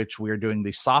ranks, which we're doing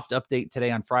the soft update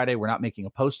today on Friday. We're not making a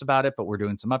post about it, but we're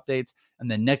doing some updates.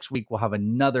 And then next week, we'll have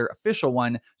another official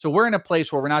one. So we're in a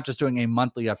place where we're not just doing a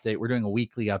monthly update. We're doing a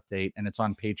weekly update, and it's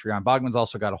on Patreon. Bogman's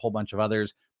also got a whole bunch of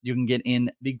others. You can get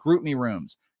in the GroupMe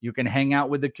rooms. You can hang out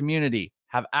with the community,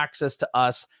 have access to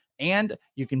us, and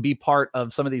you can be part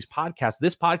of some of these podcasts.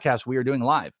 This podcast we are doing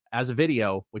live as a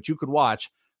video, which you could watch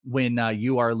when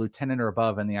you are a lieutenant or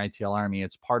above in the ITL Army.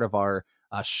 It's part of our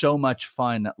So Much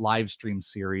Fun live stream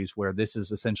series, where this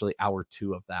is essentially hour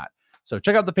 2 of that. So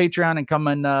check out the Patreon and come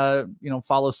and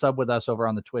follow, sub with us over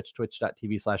on the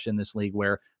twitch.tv/inthisleague,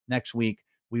 where next week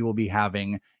we will be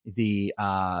having the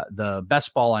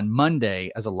best ball on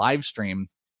Monday as a live stream.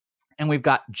 And we've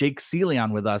got Jake Seeley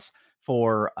on with us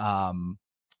for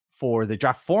the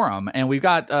draft forum, and we've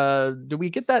got did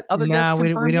we get that other guest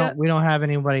confirmed? We don't have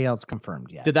anybody else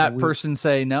confirmed yet. Did that person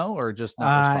say no, or just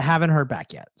not haven't heard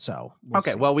back yet? So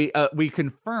okay, well, we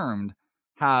confirmed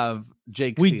have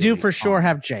Jake. We Seeley do for sure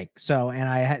have Jake. So, and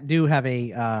I do have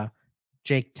a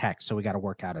Jake text, so we got to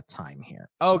work out a time here.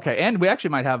 Okay, and we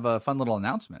actually might have a fun little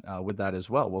announcement with that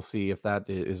as well. We'll see if that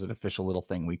is an official little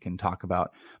thing we can talk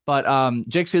about. But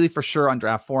Jake Seeley for sure on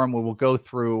draft forum, where we'll go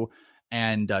through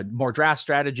and more draft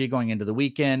strategy going into the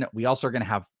weekend. We also are going to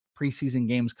have preseason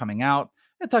games coming out.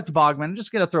 I talked to Bogman. I'm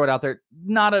just going to throw it out there.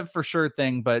 Not a for sure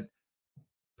thing, but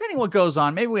depending what goes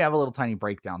on, maybe we have a little tiny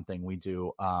breakdown thing we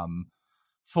do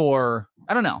for,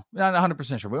 I don't know, not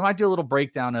 100% sure. We might do a little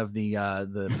breakdown of the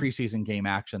preseason game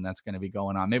action that's going to be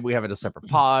going on. Maybe we have it a separate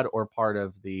pod or part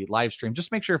of the live stream.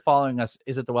 Just make sure you're following us.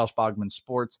 Is it the Welsh Bogman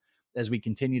Sports, as we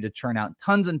continue to churn out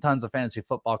tons and tons of fantasy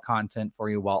football content for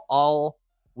you, while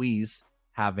always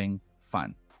having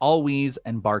fun. Always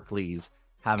and Barclays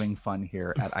having fun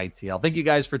here at ITL. Thank you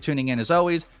guys for tuning in. As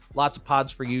always, lots of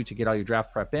pods for you to get all your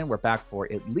draft prep in. We're back for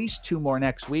at least 2 more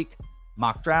next week.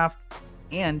 Mock draft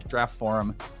and draft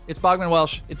forum. It's Bogman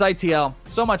Welsh. It's ITL.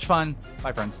 So much fun.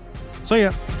 Bye, friends. See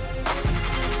ya.